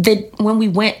 when we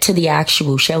went to the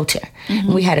actual shelter,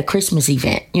 we had a Christmas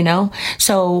event,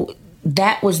 so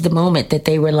that was the moment that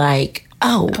they were like,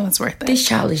 oh, it's worth it. This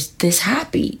child is this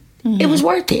happy. It was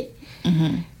worth it.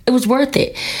 It was worth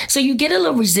it. So you get a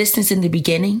little resistance in the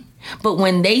beginning, but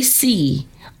when they see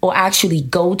or actually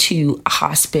go to a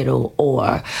hospital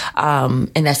or,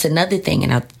 and that's another thing,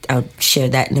 and I'll share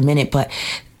that in a minute, but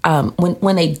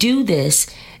when they do this,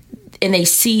 and they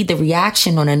see the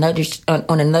reaction on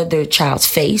another child's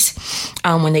face,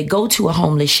 when they go to a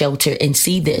homeless shelter and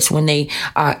see this, when they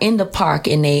are in the park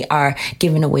and they are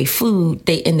giving away food,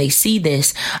 they see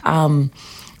this.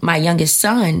 My youngest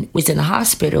son was in the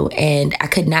hospital, and I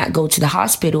could not go to the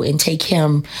hospital and take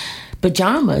him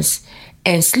pajamas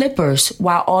and slippers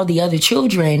while all the other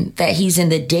children that he's in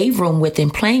the day room with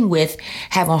and playing with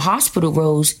have on hospital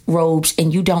robes,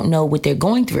 and you don't know what they're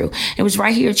going through. It was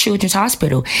right here at Children's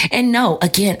Hospital. And no,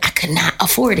 again, I could not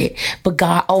afford it. But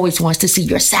God always wants to see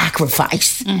your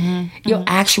sacrifice, your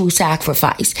actual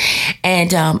sacrifice.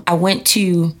 And I went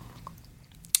to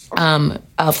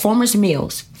Former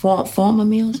Meals.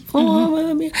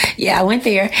 Yeah, I went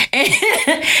there.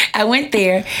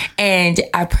 And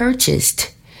I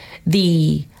purchased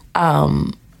the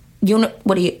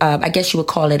I guess you would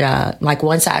call it like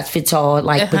one size fits all,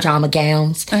 like pajama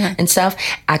gowns and stuff.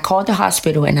 I called the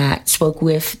hospital and I spoke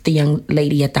with the young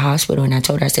lady at the hospital, and I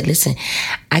told her, I said, listen,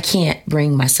 I can't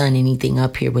bring my son anything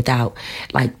up here without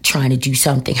like trying to do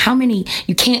something. How many,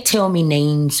 you can't tell me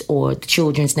names or the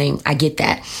children's name. I get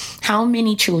that. How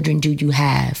many children do you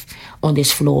have on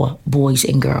this floor, boys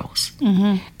and girls?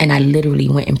 And I literally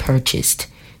went and purchased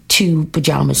 2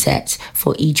 pajama sets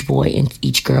for each boy and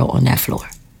each girl on that floor.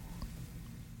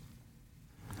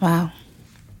 Wow.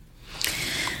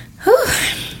 Whew.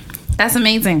 That's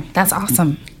amazing. That's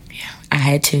awesome. Yeah, I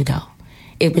had to though.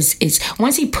 It's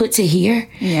once he puts it here,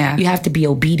 you have to be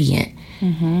obedient.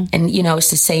 And it's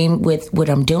the same with what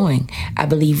I'm doing. I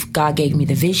believe God gave me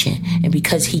the vision, and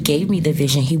because he gave me the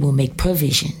vision, he will make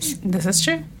provisions. This is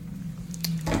true.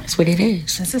 That's what it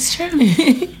is. This is true.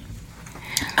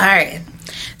 All right.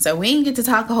 So we didn't get to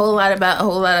talk a whole lot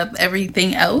of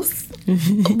everything else.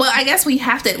 But I guess we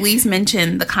have to at least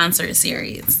mention the concert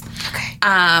series. Okay.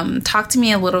 Talk to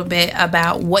me a little bit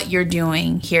about what you're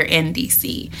doing here in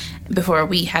DC before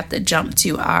we have to jump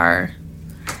to our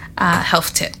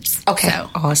health tips. Okay, so.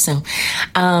 Awesome.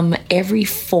 Every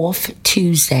 4th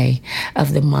Tuesday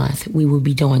of the month, we will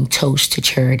be doing Toast to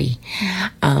Charity.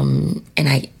 And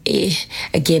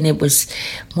it was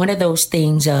one of those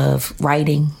things of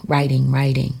writing.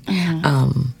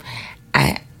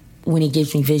 When he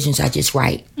gives me visions, I just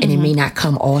write, and it may not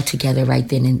come all together right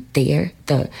then and there,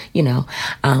 but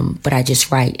I just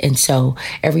write. And so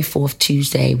every 4th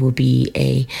Tuesday will be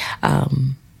a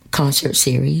concert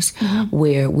series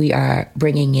where we are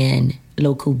bringing in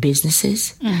local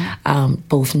businesses,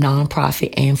 both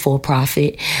nonprofit and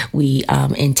for-profit. We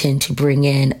intend to bring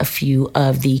in a few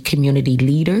of the community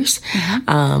leaders,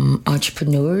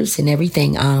 entrepreneurs and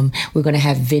everything. We're going to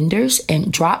have vendors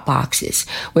and drop boxes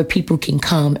where people can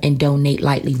come and donate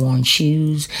lightly worn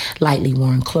shoes, lightly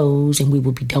worn clothes, and we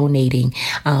will be donating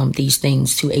these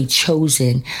things to a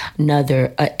chosen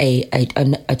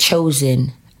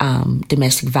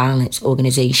domestic violence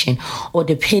organization, or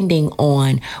depending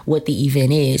on what the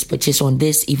event is. But just on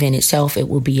this event itself, it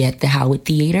will be at the Howard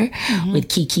Theater with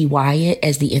Kiki Wyatt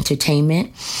as the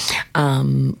entertainment.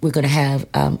 We're going to have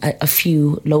a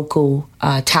few local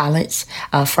talents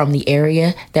from the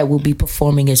area that will be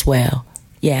performing as well.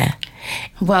 Yeah.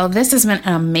 Well, this has been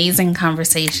an amazing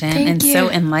conversation and so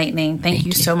enlightening. Thank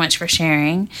you so much for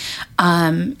sharing.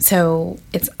 So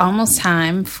it's almost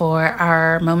time for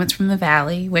our Moments from the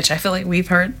Valley, which I feel like we've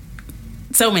heard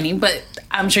so many, but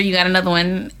I'm sure you got another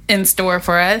one in store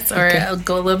for us, or I'll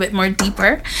go a little bit more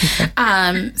deeper.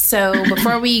 So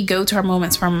before we go to our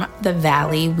Moments from the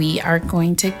Valley, we are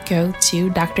going to go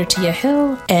to Dr. Tia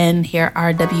Hill and hear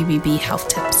our WBB health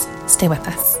tips. Stay with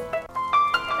us.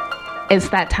 It's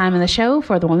that time of the show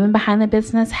for the Woman Behind the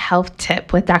Business Health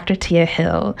Tip with Dr. Tia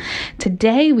Hill.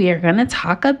 Today we are going to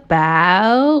talk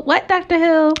about what, Dr.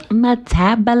 Hill?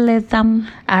 Metabolism.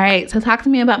 All right, so talk to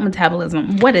me about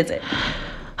metabolism. What is it?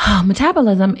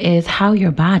 Metabolism is how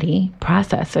your body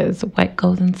processes what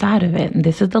goes inside of it. And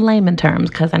this is the layman terms,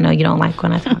 because I know you don't like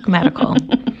when I talk medical.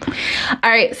 All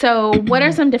right. So what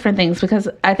are some different things? Because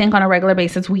I think on a regular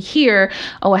basis we hear,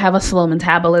 I have a slow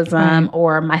metabolism,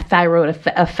 or my thyroid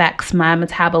affects my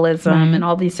metabolism, and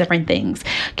all these different things.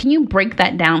 Can you break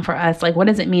that down for us? Like, what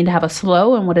does it mean to have a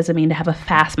slow, and what does it mean to have a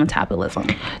fast metabolism?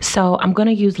 So I'm going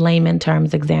to use layman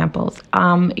terms examples.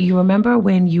 You remember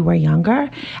when you were younger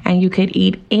and you could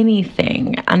eat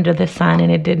anything under the sun and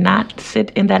it did not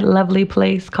sit in that lovely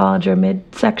place called your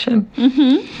midsection?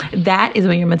 That is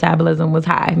when your metabolism was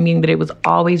high, meaning that it was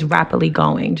always rapidly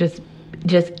going, just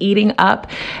just eating up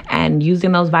and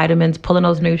using those vitamins, pulling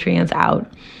those nutrients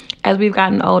out. As we've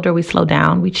gotten older, we slow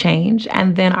down, we change,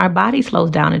 and then our body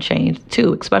slows down and change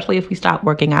too, especially if we stop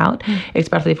working out,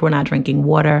 especially if we're not drinking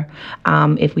water,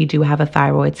 if we do have a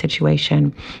thyroid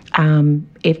situation,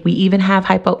 if we even have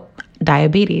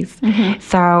diabetes.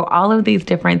 So all of these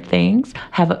different things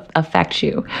affect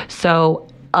you. So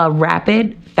a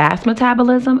rapid, fast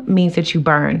metabolism means that you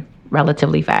burn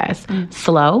relatively fast.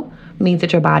 Slow means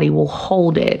that your body will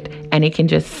hold it and it can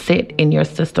just sit in your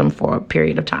system for a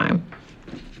period of time.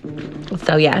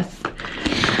 So yes.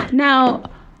 Now,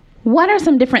 what are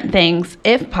some different things,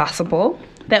 if possible,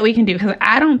 that we can do? Because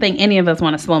I don't think any of us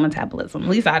want a slow metabolism. At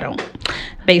least I don't,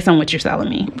 based on what you're telling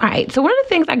me. Right. So one of the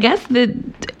things, I guess,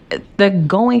 the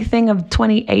going thing of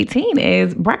 2018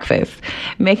 is breakfast.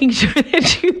 Making sure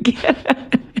that you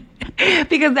get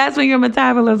because that's when your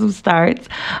metabolism starts.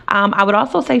 I would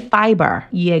also say fiber.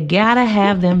 You gotta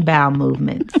have them bowel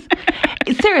movements.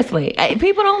 Seriously,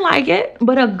 people don't like it,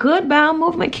 but a good bowel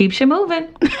movement keeps you moving.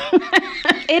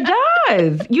 It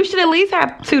does. You should at least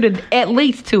have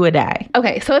two a day.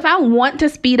 Okay, so if I want to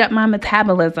speed up my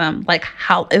metabolism, like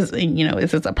how is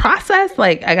this a process?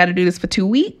 Like I got to do this for 2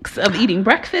 weeks of eating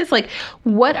breakfast? Like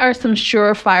what are some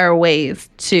surefire ways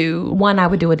to? One, I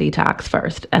would do a detox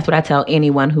first. That's what I tell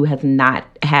anyone who has not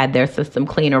had their system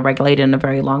clean or regulated in a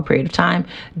very long period of time.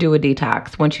 Do a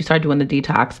detox. Once you start doing the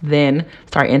detox, then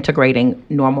start integrating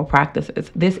normal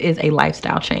practices. This is a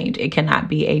lifestyle change. It cannot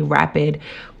be a rapid,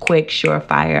 quick,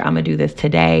 surefire, I'm going to do this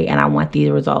today and I want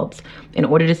these results. In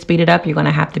order to speed it up, you're going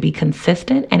to have to be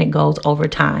consistent, and it goes over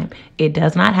time. It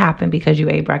does not happen because you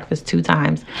ate breakfast 2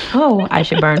 times. Oh, I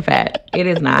should burn fat. It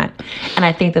is not. And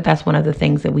I think that that's one of the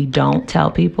things that we don't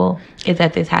tell people is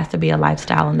that this has to be a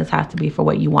lifestyle and this has to be for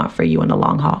what you want for you in the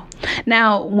long haul.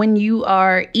 Now, when you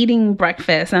are eating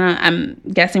breakfast, and I'm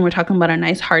guessing we're talking about a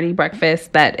nice hearty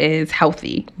breakfast that is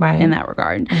healthy in that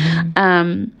regard.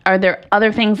 Are there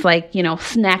other things like,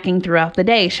 snacking throughout the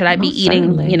day? Should I be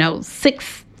eating, certainly.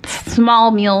 6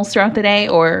 small meals throughout the day,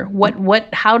 or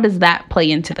how does that play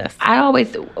into this?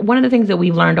 One of the things that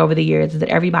we've learned over the years is that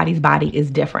everybody's body is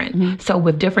different. So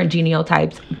with different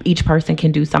genotypes, each person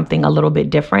can do something a little bit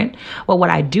different. Well,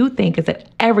 what I do think is that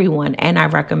everyone, and I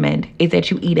recommend, is that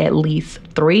you eat at least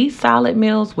 3 solid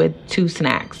meals with 2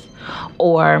 snacks,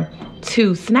 or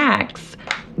 2 snacks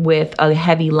with a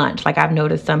heavy lunch. Like I've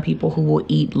noticed some people who will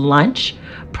eat lunch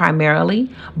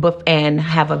primarily, and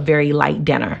have a very light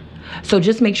dinner. So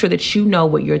just make sure that you know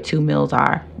what your 2 meals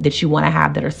are that you want to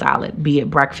have that are solid, be it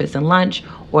breakfast and lunch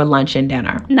or lunch and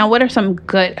dinner. Now, what are some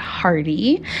good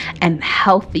hearty and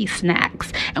healthy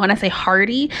snacks? And when I say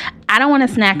hearty, I don't want a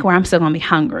snack where I'm still going to be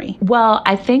hungry. Well,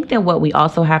 I think that what we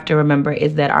also have to remember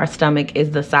is that our stomach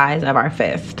is the size of our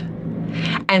fist.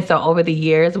 And so over the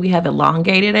years, we have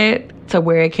elongated it to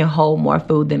where it can hold more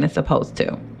food than it's supposed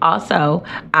to. Also,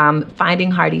 finding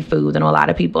hearty foods. I know a lot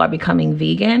of people are becoming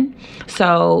vegan.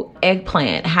 So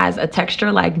eggplant has a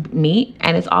texture like meat,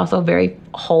 and it's also very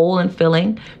whole and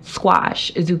filling.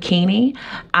 Squash, zucchini,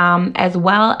 as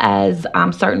well as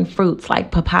certain fruits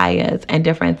like papayas and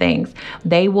different things.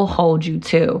 They will hold you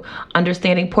too.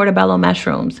 Understanding portobello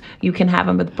mushrooms. You can have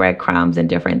them with breadcrumbs and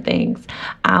different things.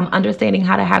 Understanding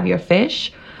how to have your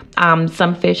fish.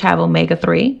 Some fish have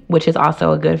omega-3, which is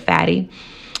also a good fatty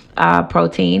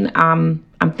protein. I'm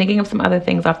thinking of some other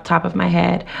things off the top of my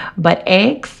head, but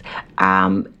eggs,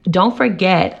 don't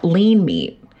forget lean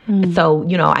meat. So,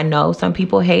 I know some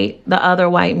people hate the other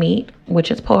white meat,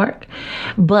 which is pork,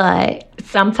 but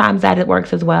sometimes that it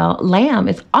works as well. Lamb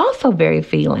is also very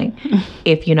filling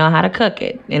if you know how to cook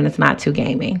it and it's not too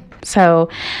gamey. So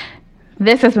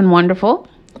this has been wonderful.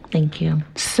 Thank you.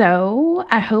 So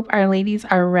I hope our ladies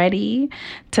are ready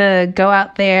to go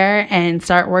out there and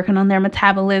start working on their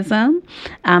metabolism,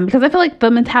 because I feel like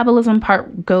the metabolism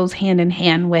part goes hand in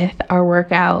hand with our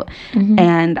workout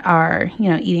and our,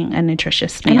 eating a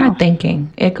nutritious meal. And our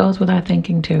thinking. It goes with our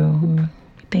thinking too.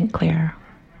 We think clear.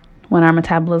 When our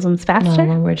metabolism's faster? No,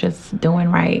 when we're just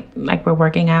doing right, like we're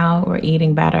working out, we're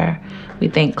eating better, we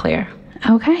think clear.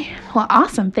 Okay. Well,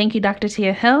 awesome. Thank you, Dr.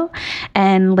 Tia Hill.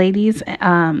 And ladies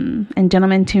and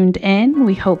gentlemen tuned in,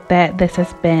 we hope that this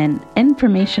has been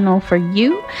informational for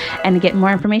you. And to get more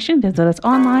information, visit us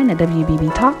online at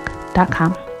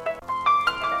wbbtalk.com.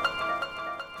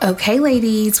 Okay,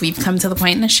 ladies, we've come to the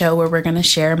point in the show where we're going to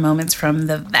share moments from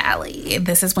the valley.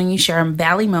 This is when you share a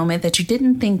valley moment that you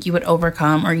didn't think you would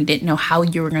overcome, or you didn't know how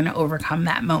you were going to overcome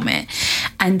that moment.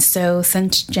 And so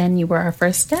since, Jen, you were our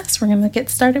first guest, we're going to get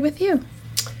started with you.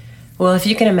 Well, if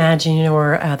you can imagine,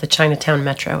 where the Chinatown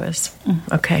Metro is.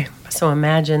 Okay, so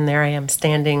imagine there I am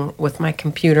standing with my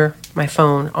computer, my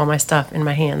phone, all my stuff in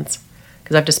my hands,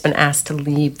 because I've just been asked to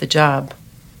leave the job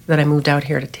that I moved out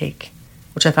here to take,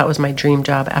 which I thought was my dream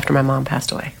job after my mom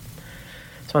passed away.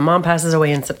 So my mom passes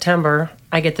away in September.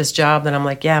 I get this job that I'm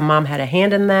like, yeah, Mom had a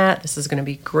hand in that. This is going to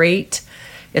be great.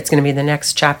 It's going to be the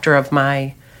next chapter of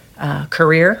my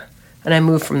career. And I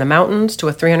moved from the mountains to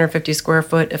a 350 square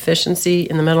foot efficiency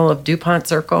in the middle of DuPont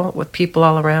Circle with people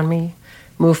all around me.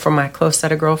 Moved from my close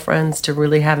set of girlfriends to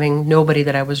really having nobody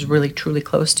that I was really truly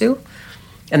close to.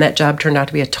 And that job turned out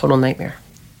to be a total nightmare.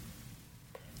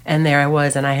 And there I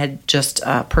was, and I had just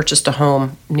purchased a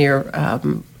home near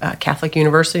Catholic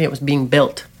University. It was being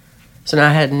built. So now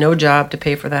I had no job to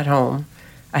pay for that home.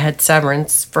 I had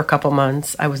severance for a couple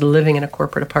months. I was living in a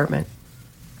corporate apartment.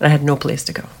 And I had no place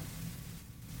to go.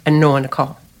 And no one to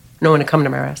call. No one to come to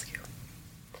my rescue.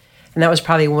 And that was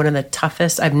probably one of the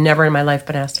toughest. I've never in my life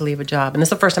been asked to leave a job. And this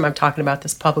is the first time I'm talking about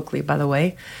this publicly, by the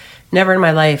way. Never in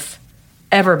my life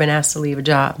ever been asked to leave a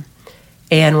job.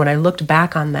 And when I looked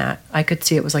back on that, I could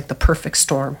see it was like the perfect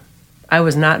storm. I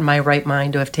was not in my right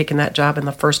mind to have taken that job in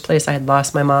the first place. I had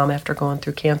lost my mom after going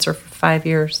through cancer for 5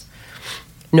 years.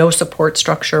 No support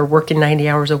structure, working 90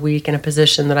 hours a week in a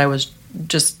position that I was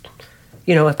just,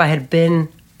 if I had been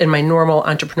in my normal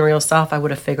entrepreneurial self, I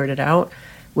would have figured it out.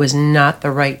 Was not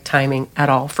the right timing at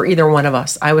all for either one of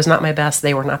us. I was not my best.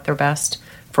 They were not their best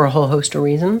for a whole host of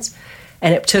reasons.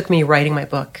 And it took me writing my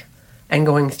book and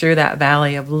going through that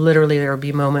valley of literally there would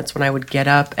be moments when I would get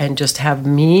up and just have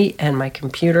me and my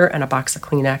computer and a box of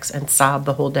Kleenex and sob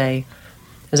the whole day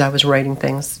as I was writing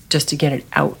things just to get it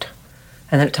out.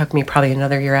 And then it took me probably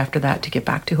another year after that to get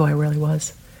back to who I really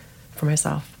was for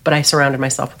myself. But I surrounded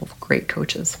myself with great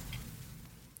coaches.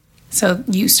 So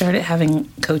you started having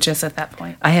coaches at that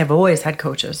point? I have always had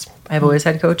coaches.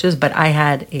 But I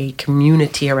had a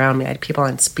community around me. I had people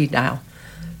on speed dial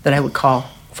that I would call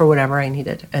for whatever I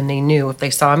needed. And they knew if they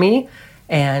saw me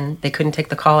and they couldn't take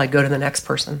the call, I'd go to the next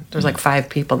person. There's like 5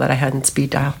 people that I had in speed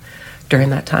dial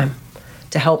during that time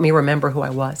to help me remember who I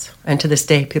was. And to this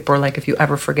day, people are like, if you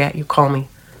ever forget, you call me.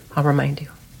 I'll remind you.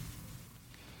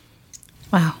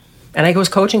 Wow. And I was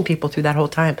coaching people through that whole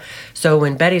time. So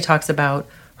when Betty talks about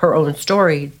her own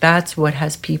story, that's what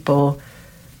has people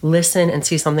listen and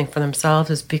see something for themselves,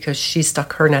 is because she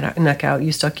stuck her neck out,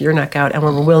 you stuck your neck out, and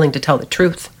when we're willing to tell the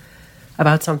truth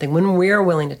about something, when we're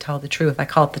willing to tell the truth, I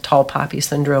call it the tall poppy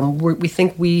syndrome. We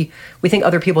think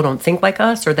other people don't think like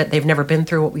us, or that they've never been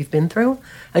through what we've been through,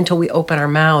 until we open our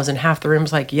mouths and half the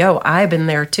room's like, yo, I've been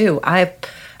there too. I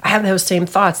have those same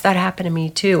thoughts. That happened to me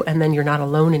too. And then you're not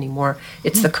alone anymore.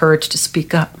 It's the courage to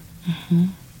speak up. Mm-hmm.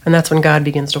 And that's when God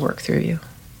begins to work through you.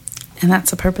 And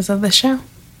that's the purpose of the show,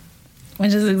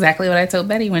 which is exactly what I told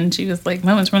Betty when she was like,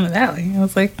 Moments from the Valley. I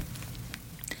was like,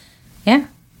 yeah.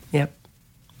 Yep.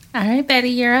 All right, Betty,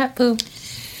 you're up, boo.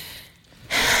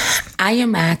 I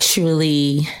am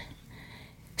actually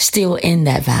still in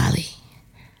that valley.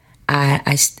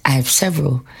 I have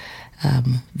several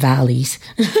valleys,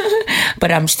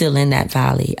 but I'm still in that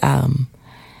valley.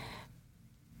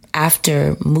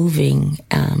 After moving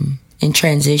and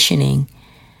transitioning,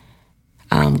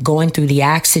 going through the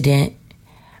accident,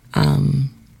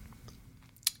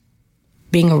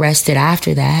 being arrested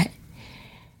after that.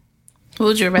 What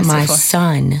was you arrested for?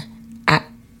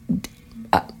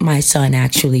 My son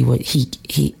actually,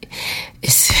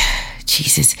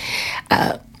 Jesus.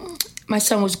 My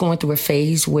son was going through a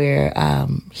phase where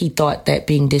he thought that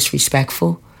being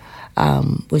disrespectful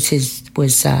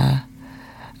was a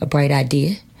bright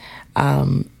idea,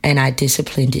 and I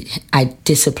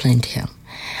disciplined him.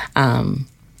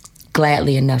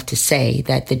 Gladly enough to say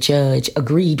that the judge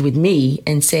agreed with me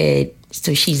and said,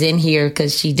 so she's in here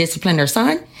because she disciplined her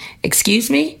son? Excuse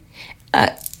me?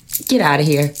 Get out of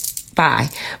here. Bye.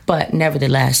 But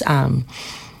nevertheless,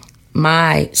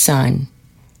 my son,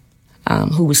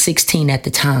 who was 16 at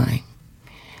the time,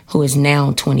 who is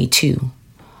now 22,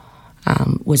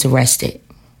 was arrested.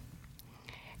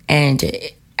 And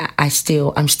I'm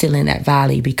still in that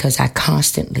valley because I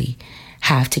constantly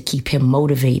have to keep him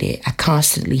motivated. I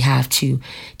constantly have to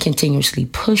continuously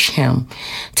push him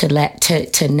to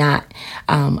not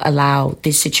allow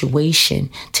this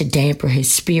situation to dampen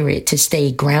his spirit, to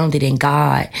stay grounded in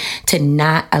God, to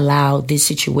not allow this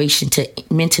situation to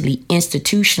mentally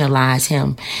institutionalize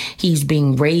him. He's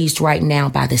being raised right now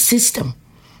by the system,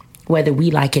 whether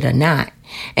we like it or not.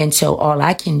 And so all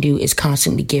I can do is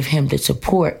constantly give him the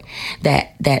support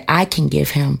that I can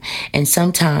give him. And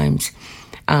sometimes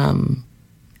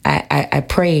I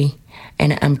pray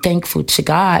and I'm thankful to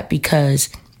God because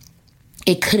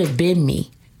it could have been me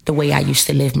the way I used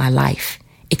to live my life.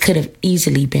 It could have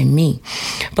easily been me.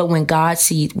 But when God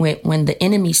sees, when the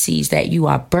enemy sees that you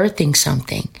are birthing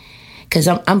something, because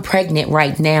I'm pregnant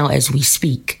right now as we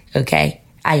speak, okay?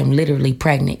 I am literally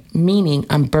pregnant, meaning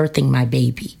I'm birthing my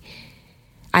baby.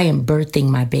 I am birthing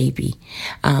my baby.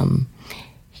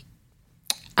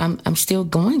 I'm still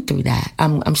going through that.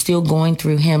 I'm still going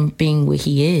through him being what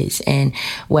he is, and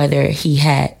whether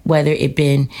it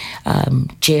been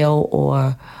jail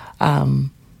or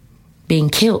being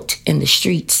killed in the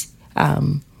streets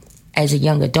as a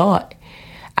young adult,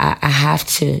 I have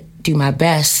to do my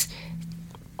best.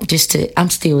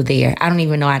 I'm still there. I don't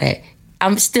even know how to.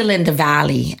 I'm still in the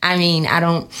valley. I mean, I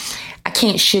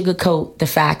can't sugarcoat the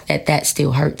fact that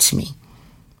still hurts me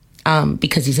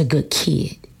because he's a good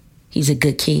kid. He's a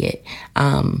good kid.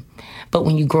 But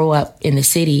when you grow up in the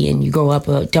city and you grow up,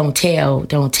 don't tell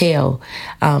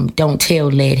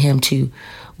led him to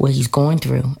what he's going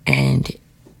through. And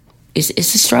it's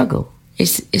a struggle.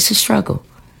 It's a struggle.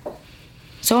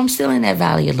 So I'm still in that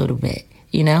valley a little bit,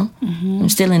 you know? Mm-hmm. I'm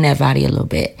still in that valley a little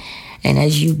bit. And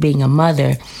as you being a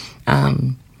mother,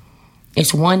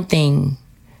 it's one thing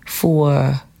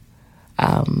for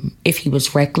if he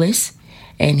was reckless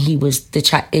and he was the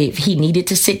child, if he needed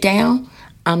to sit down,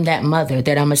 I'm that mother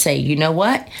that I'm gonna say, you know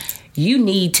what? You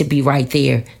need to be right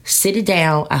there. Sit it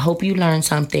down. I hope you learn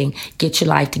something. Get your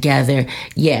life together.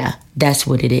 Yeah, that's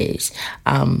what it is.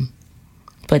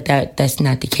 But that's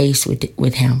not the case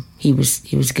with him. He was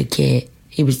a good kid.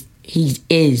 He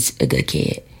is a good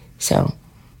kid. So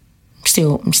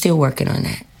I'm still working on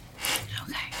that.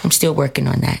 Okay. I'm still working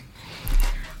on that.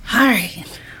 All right.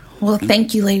 Well,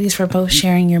 thank you, ladies, for both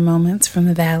sharing your moments from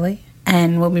the valley,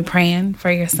 and we'll be praying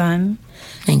for your son.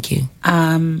 Thank you.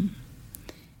 I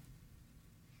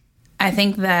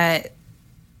think that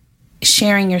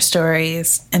sharing your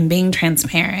stories and being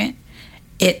transparent,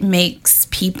 it makes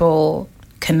people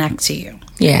connect to you.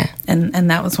 Yeah. And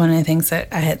that was one of the things that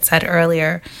I had said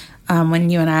earlier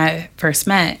when you and I first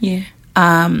met. Yeah.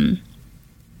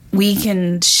 We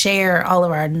can share all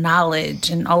of our knowledge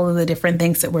and all of the different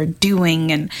things that we're doing,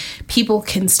 and people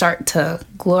can start to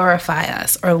glorify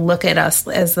us or look at us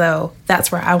as though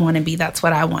that's where I want to be. That's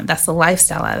what I want. That's the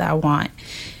lifestyle that I want.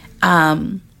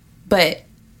 But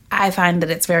I find that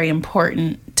it's very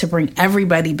important to bring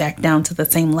everybody back down to the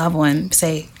same level and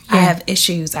say, I have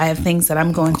issues. I have things that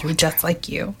I'm going through just like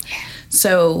you.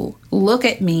 So look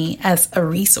at me as a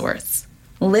resource.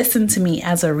 Listen to me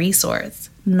as a resource,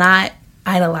 not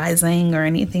idolizing or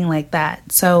anything like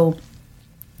that. So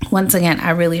once again, I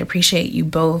really appreciate you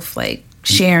both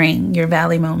sharing your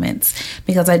valley moments,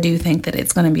 because I do think that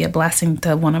it's going to be a blessing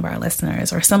to one of our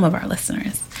listeners or some of our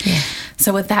listeners. Yeah.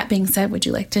 So with that being said, would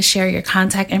you like to share your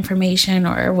contact information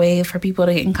or a way for people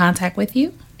to get in contact with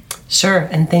you? Sure.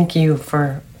 And thank you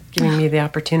for giving me the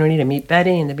opportunity to meet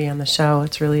Betty and to be on the show.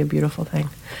 It's really a beautiful thing.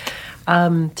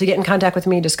 To get in contact with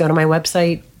me, just go to my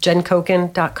website,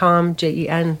 jenkoken.com,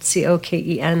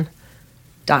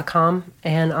 JenKoken.com.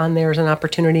 And on there's an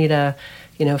opportunity to,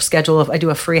 I do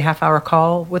a free half-hour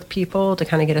call with people to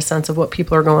kind of get a sense of what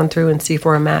people are going through and see if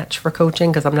we're a match for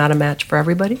coaching, because I'm not a match for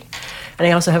everybody. And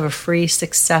I also have a free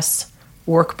success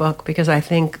workbook, because I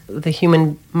think the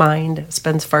human mind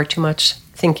spends far too much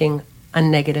thinking on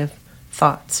negative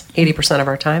thoughts 80% of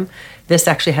our time. This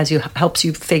actually helps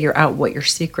you figure out what your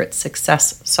secret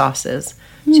success sauce is,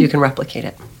 so you can replicate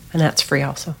it, and that's free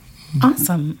also.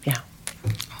 Awesome. Yeah.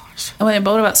 What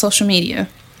about social media?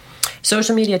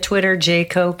 Social media: Twitter, J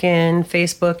Koken;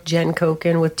 Facebook, Jen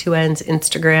Koken with 2 N's;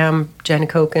 Instagram, Jen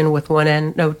Koken with 1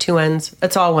 N. No, 2 N's.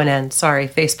 It's all 1 N. Sorry.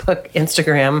 Facebook,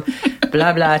 Instagram,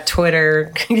 blah, blah,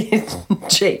 Twitter,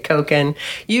 J Koken.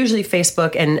 Usually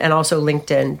Facebook and also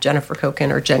LinkedIn, Jennifer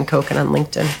Koken or Jen Koken on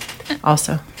LinkedIn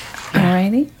also.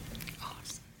 Alrighty.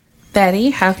 Betty,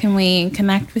 how can we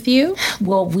connect with you?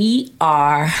 Well, we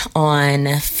are on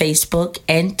Facebook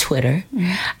and Twitter.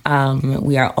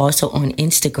 We are also on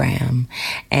Instagram.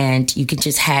 And you can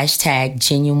just hashtag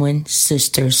Genuine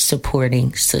Sisters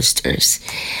Supporting Sisters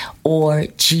or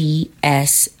GSSS.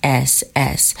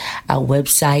 Our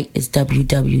website is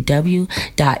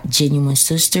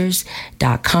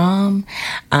www.genuinesisters.com.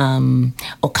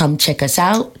 Or come check us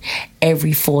out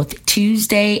every 4th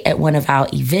Tuesday at one of our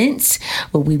events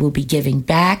where we will be giving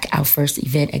back. Our first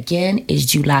event again is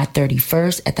July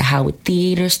 31st at the Howard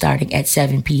Theater starting at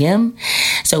 7 p.m.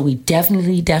 So we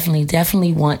definitely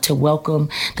want to welcome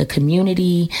the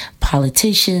community,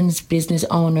 politicians, business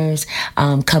owners.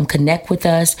 Come connect with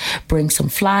us, bring some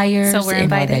flyers. So we're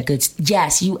invited. And all that good.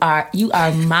 Yes, you are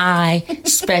my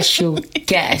special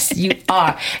guest. You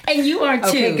are. And you are too.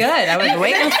 Okay, good. I was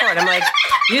waiting for it. I'm like,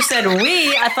 you said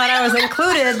we. I thought I was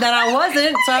included, then I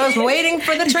wasn't. So I was waiting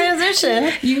for the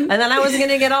transition. And then I was going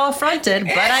to get all affronted,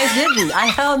 but I didn't. I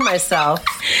held myself.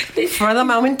 For the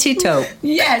moment, Tito.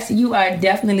 Yes, you are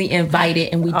definitely invited,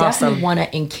 and we definitely want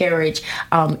to encourage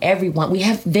everyone. We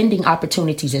have vending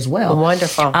opportunities as well.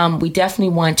 Wonderful. We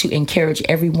definitely want to encourage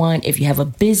everyone. If you have a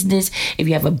business, if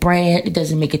you have a brand, it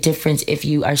doesn't make a difference. If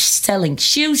you are selling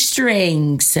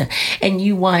shoestrings and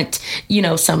you want,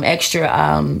 some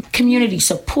extra community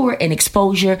support and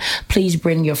exposure, please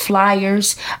bring your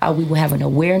flyers. We will have an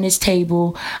awareness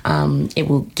table. It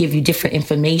will give you different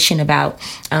information about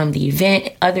the event,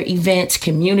 other events,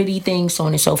 community things, so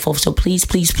on and so forth. So please,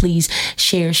 please, please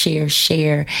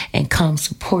share, and come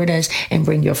support us and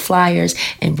bring your flyers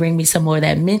and bring me some more of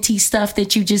that minty stuff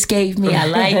that you just gave me. I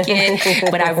like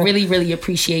it. But I really, really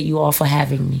appreciate you all for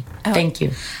having me. Thank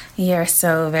you. You're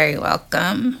so very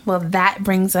welcome. Well, that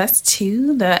brings us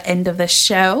to the end of the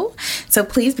show. So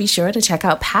please be sure to check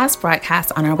out past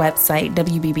broadcasts on our website,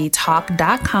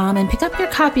 WBBTalk.com, and pick up your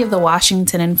copy of the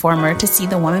Washington Informer to see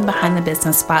the Woman Behind the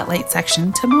Business Spotlight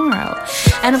section tomorrow.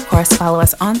 And of course, follow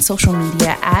us on social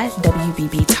media at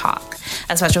WBB Talk.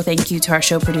 A special thank you to our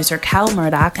show producer, Cal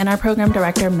Murdoch, and our program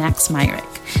director, Max Myrick.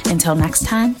 Until next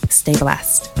time, stay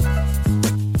blessed.